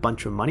get a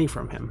bunch of money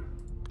from him.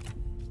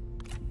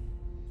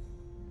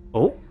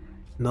 Oh,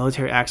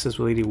 military access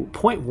will lead to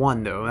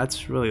 0.1 though.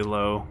 That's really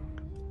low.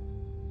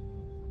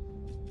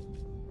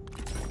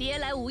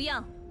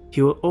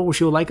 She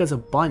will like us a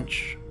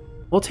bunch.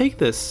 We'll take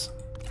this.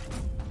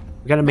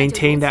 We gotta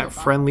maintain that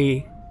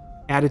friendly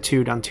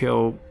attitude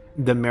until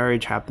the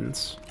marriage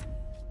happens.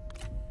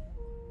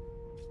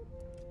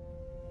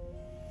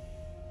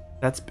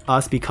 That's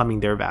us becoming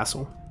their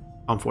vassal.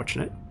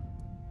 Unfortunate.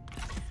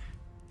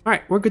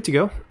 Alright, we're good to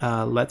go.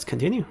 Let's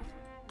continue.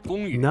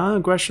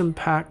 Non-aggression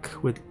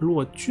pact with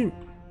Luo Jun.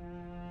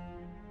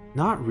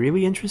 Not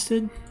really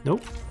interested?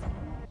 Nope.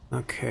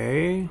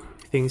 Okay.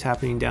 Things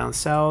happening down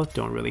south.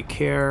 Don't really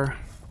care.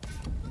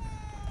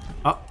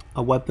 Oh,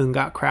 a weapon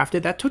got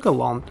crafted. That took a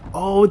long...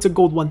 Oh, it's a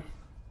gold one.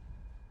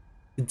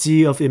 The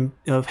G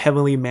of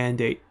Heavenly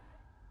Mandate.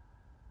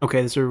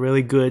 Okay, this is a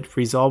really good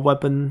resolve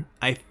weapon.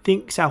 I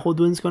think Xiahou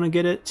Dun's gonna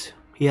get it.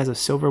 He has a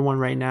silver one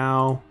right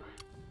now.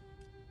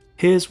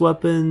 His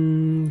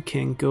weapon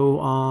can go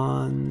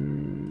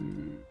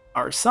on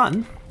our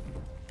son,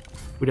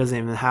 who doesn't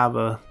even have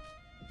a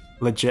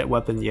legit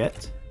weapon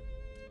yet.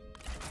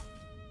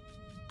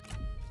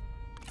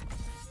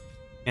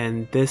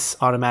 And this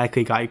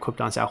automatically got equipped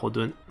on Xiahou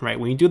Dun. Right,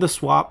 when you do the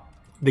swap,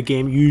 the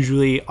game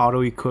usually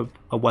auto-equip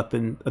a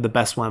weapon, the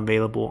best one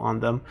available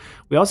on them.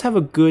 We also have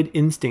a good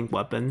instinct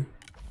weapon.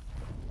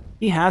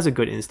 He has a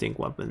good instinct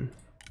weapon.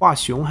 Hua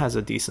Xiong has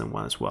a decent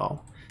one as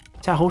well.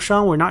 Xiahou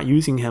Shang, we're not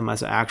using him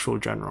as an actual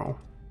general.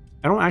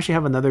 I don't actually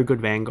have another good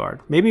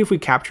vanguard. Maybe if we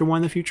capture one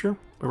in the future,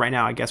 but right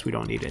now I guess we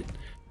don't need it.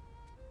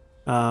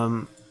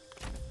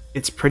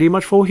 It's pretty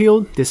much full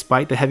healed,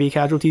 despite the heavy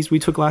casualties we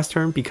took last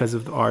turn because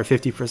of our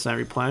 50%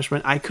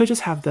 replenishment. I could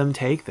just have them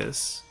take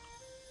this.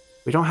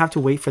 We don't have to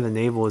wait for the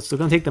naval. It's still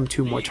going to take them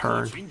 2 more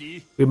turns.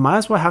 We might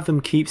as well have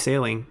them keep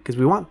sailing, because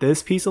we want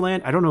this piece of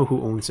land. I don't know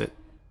who owns it.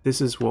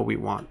 This is what we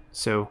want.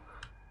 So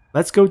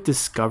let's go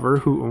discover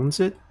who owns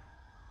it.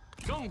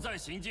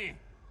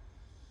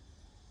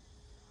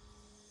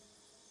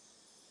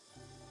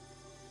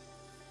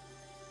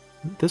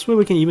 This way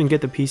we can even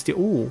get the piece to...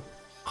 Ooh,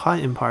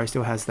 Han Empire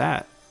still has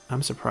that.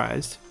 I'm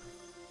surprised.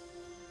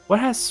 What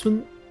has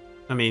Sun...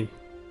 I mean...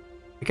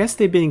 I guess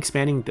they've been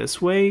expanding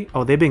this way.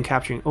 Oh, they've been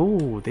capturing...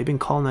 Oh, they've been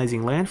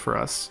colonizing land for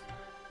us.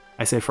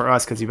 I say for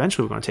us because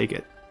eventually we're going to take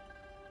it.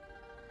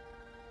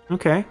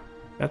 Okay,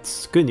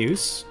 that's good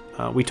news.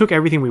 We took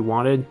everything we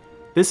wanted.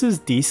 This is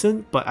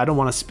decent, but I don't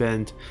want to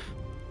spend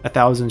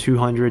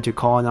 1,200 to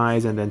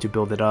colonize and then to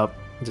build it up.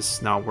 It's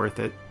just not worth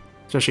it.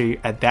 Especially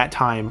at that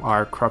time,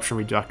 our corruption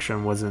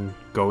reduction wasn't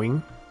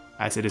going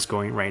as it is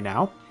going right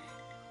now.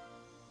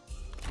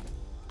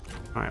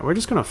 Alright, we're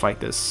just going to fight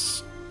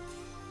this.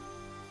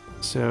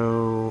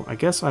 So I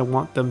guess I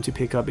want them to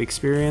pick up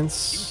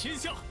experience.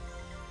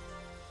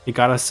 It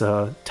got us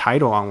a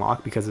title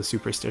unlock because of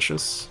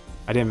Superstitious.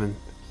 I didn't even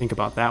think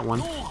about that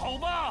one.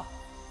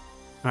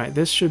 Alright,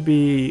 this should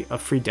be a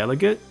free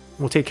delegate.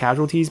 We'll take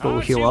casualties, but we'll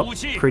heal up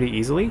pretty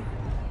easily.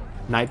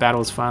 Night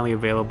Battle is finally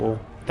available.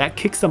 That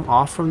kicks them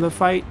off from the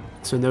fight,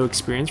 so no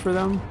experience for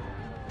them.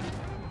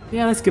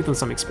 Yeah, let's give them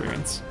some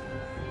experience.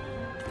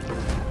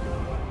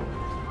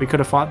 We could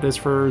have fought this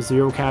for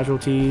 0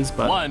 casualties,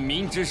 but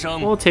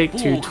we'll take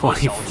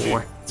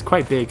 224. It's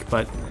quite big,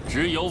 but...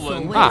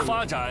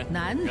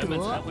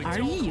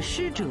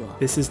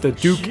 This is the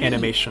Duke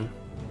animation.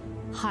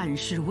 汉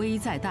室危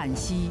在旦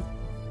夕，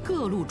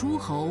各路诸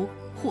侯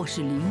或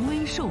是临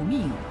危受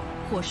命，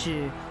或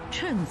是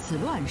趁此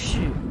乱世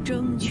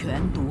争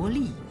权夺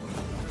利，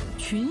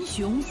群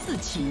雄四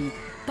起，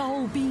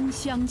刀兵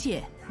相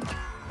见。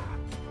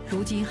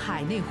如今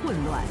海内混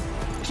乱，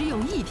只有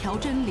一条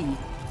真理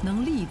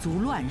能立足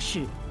乱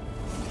世。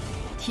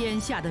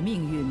天下的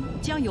命运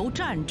将由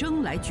战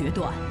争来决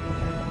断。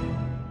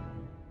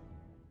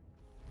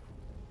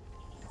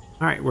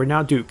 Alright, we're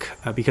now Duke,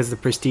 because of the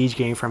prestige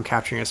gained from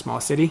capturing a small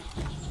city.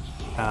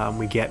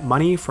 We get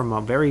money from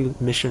a very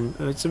mission,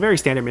 it's a very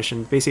standard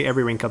mission. Basically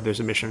every rank up there's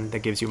a mission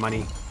that gives you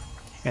money.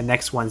 And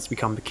next one's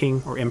become the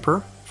king or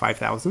emperor,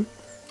 5,000.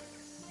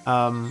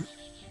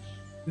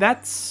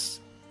 That's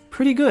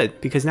pretty good,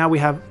 because now we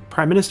have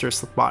prime minister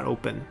slot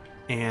open.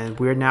 And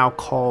we're now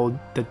called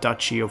the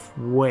Duchy of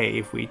Wei.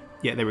 If we,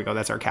 yeah, there we go,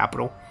 that's our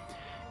capital.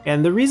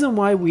 And the reason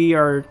why we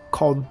are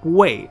called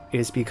Wei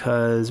is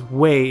because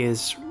Wei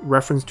is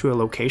reference to a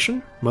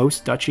location.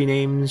 Most duchy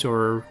names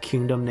or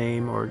kingdom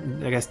name or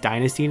I guess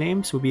dynasty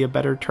names would be a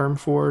better term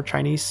for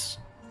Chinese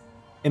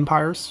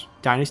empires,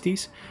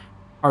 dynasties,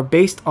 are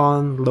based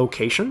on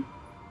location.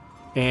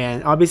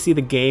 And obviously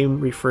the game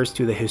refers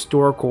to the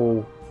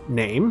historical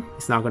name.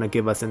 It's not going to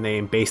give us a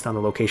name based on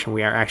the location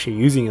we are actually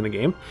using in the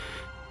game.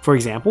 For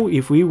example,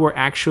 if we were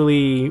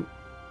actually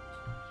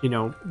you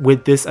know,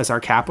 with this as our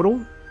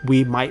capital,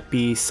 we might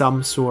be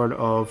some sort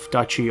of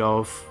duchy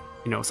of,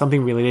 you know,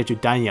 something related to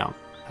Danyang.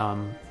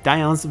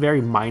 Danyang's a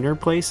very minor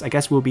place. I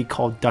guess we'll be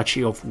called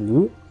Duchy of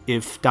Wu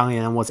if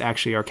Danyang was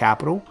actually our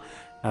capital,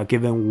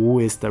 given Wu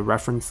is the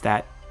reference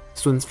that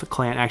Sun's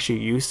clan actually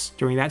used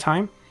during that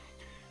time.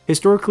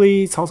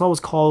 Historically, Cao Cao was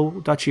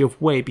called Duchy of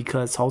Wei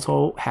because Cao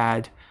Cao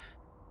had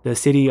the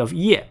city of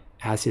Ye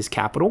as his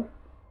capital,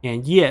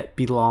 and Ye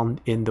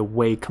belonged in the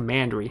Wei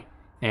commandery.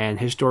 And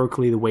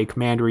historically, the Wei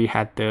commandery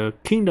had the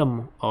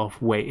kingdom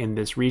of Wei in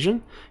this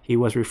region. He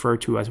was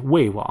referred to as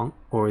Wei Wang,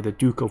 or the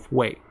Duke of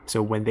Wei.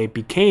 So when they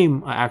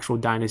became an actual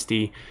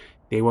dynasty,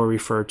 they were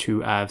referred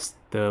to as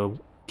the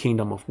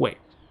kingdom of Wei.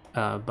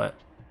 But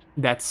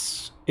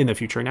that's in the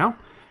future now.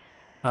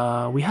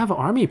 We have an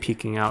army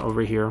peeking out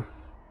over here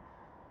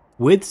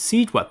with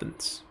siege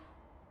weapons.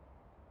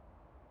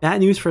 Bad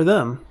news for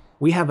them,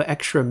 we have an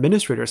extra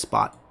administrator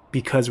spot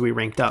because we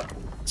ranked up.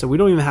 So we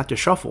don't even have to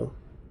shuffle.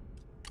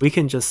 We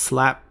can just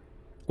slap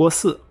Guo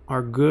Si,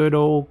 our good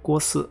old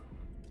Guo Si.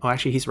 Oh,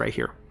 actually, he's right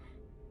here.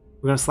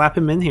 We're going to slap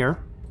him in here.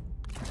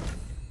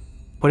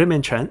 Put him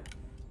in Chen.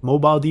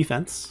 Mobile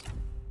defense.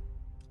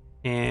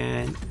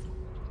 And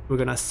we're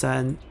going to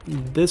send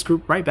this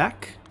group right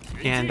back.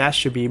 And that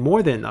should be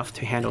more than enough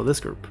to handle this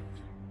group,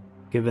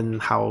 given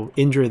how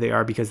injured they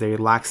are because they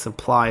lack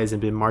supplies and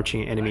been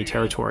marching in enemy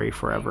territory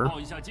forever.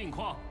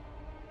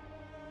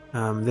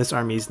 This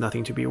army is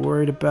nothing to be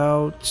worried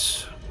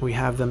about. We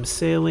have them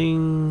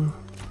sailing.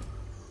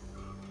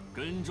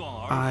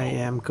 I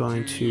am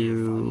going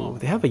to...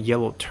 They have a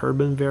yellow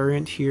turban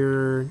variant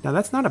here. Now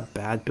that's not a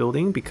bad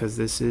building because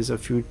this is a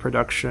food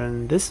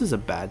production. This is a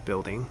bad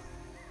building.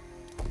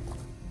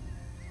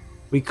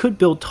 We could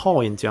build tall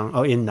in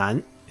in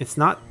Nan. It's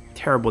not a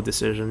terrible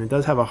decision. It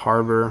does have a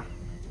harbor.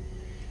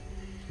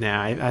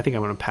 Nah, I think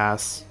I'm going to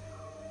pass.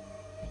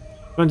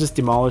 I'm going to just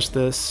demolish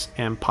this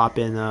and pop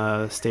in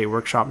a state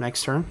workshop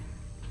next turn.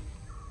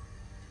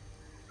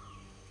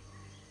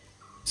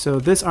 So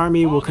this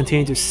army will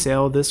continue to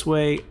sail this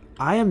way.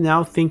 I am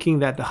now thinking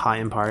that the High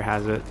Empire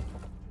has it.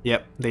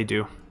 Yep, they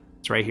do.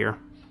 It's right here.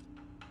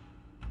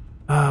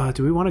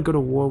 Do we want to go to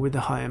war with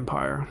the High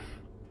Empire?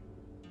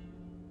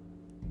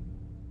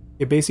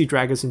 It basically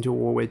drags us into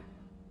war with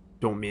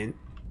Dongmin.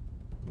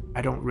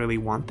 I don't really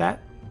want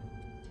that.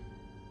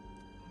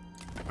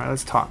 Alright,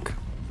 let's talk.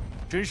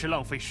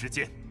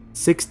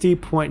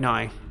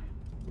 60.9.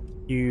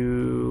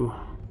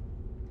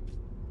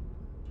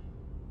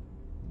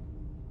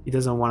 He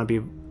doesn't want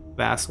to be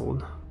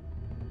vassaled.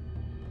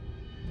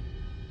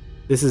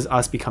 This is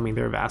us becoming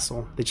their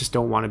vassal. They just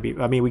don't want to be...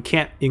 I mean, we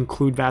can't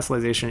include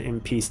vassalization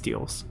in peace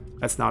deals.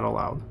 That's not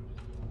allowed.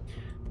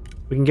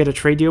 We can get a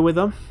trade deal with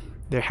them.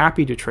 They're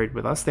happy to trade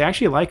with us. They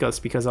actually like us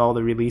because of all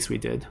the release we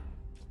did.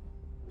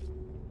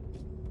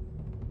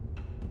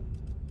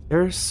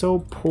 They're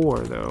so poor,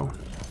 though.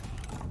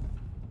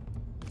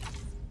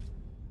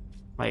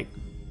 Like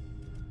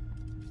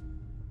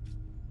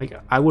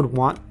I would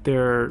want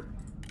their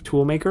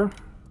toolmaker.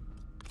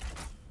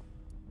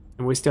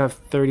 And we still have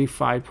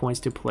 35 points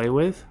to play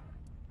with.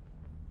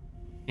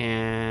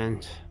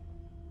 And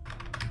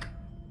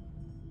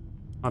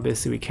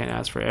obviously we can't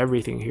ask for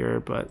everything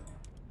here, but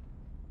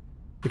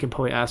we can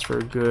probably ask for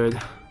a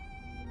good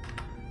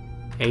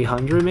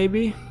 800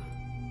 maybe.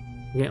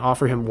 We can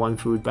offer him one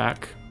food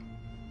back.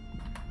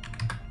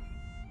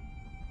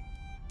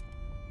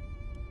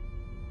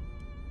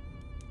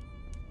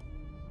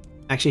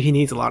 Actually, he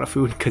needs a lot of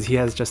food because he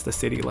has just the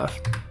city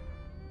left.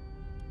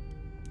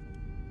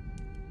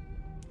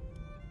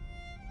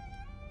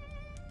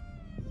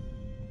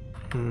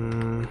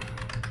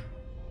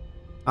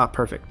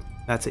 Perfect.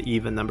 That's an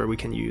even number we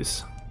can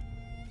use.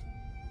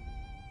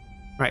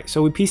 Right,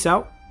 so we peace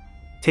out.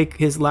 Take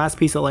his last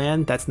piece of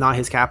land that's not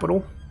his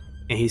capital,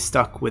 and he's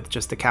stuck with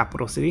just the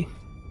capital city.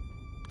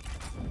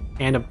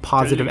 And a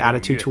positive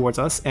attitude towards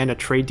us, and a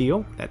trade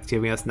deal that's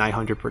giving us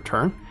 900 per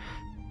turn.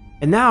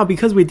 And now,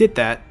 because we did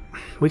that,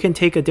 we can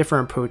take a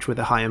different approach with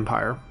the High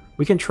Empire.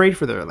 We can trade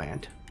for their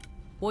land.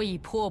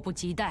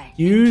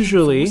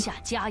 Usually,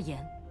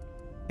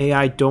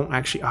 AI don't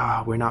actually...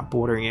 we're not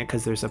bordering it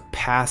because there's a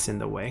pass in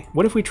the way.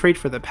 What if we trade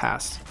for the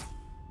pass?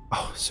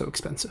 Oh, so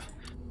expensive.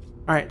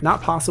 Alright,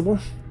 not possible.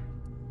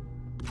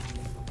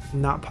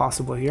 Not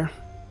possible here.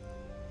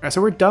 Alright,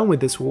 so we're done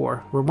with this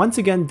war. We're once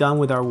again done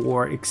with our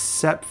war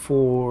except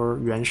for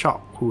Yuan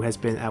Shao, who has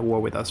been at war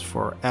with us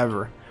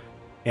forever.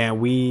 And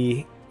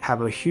we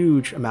have a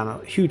huge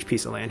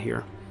piece of land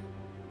here.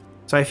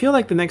 So I feel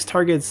like the next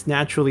target is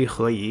naturally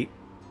He Yi,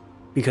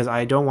 because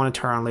I don't want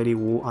to turn on Lady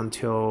Wu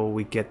until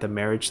we get the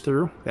marriage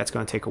through. That's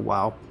going to take a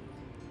while.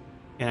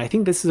 And I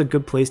think this is a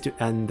good place to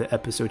end the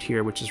episode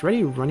here, which is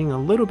already running a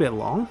little bit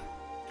long.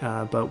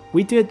 But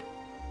we did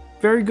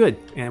very good,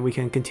 and we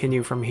can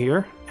continue from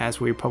here,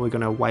 as we're probably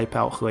going to wipe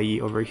out He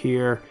Yi over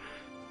here.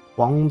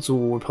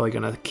 Wangzhou we're probably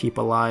going to keep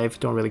alive,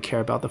 don't really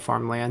care about the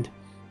farmland.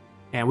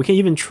 And we can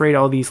even trade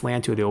all these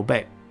land to Liu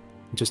Bei,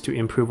 just to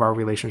improve our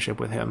relationship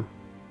with him,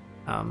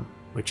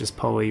 which is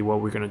probably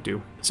what we're going to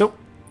do. So,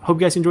 hope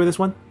you guys enjoy this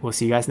one. We'll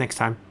see you guys next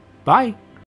time. Bye!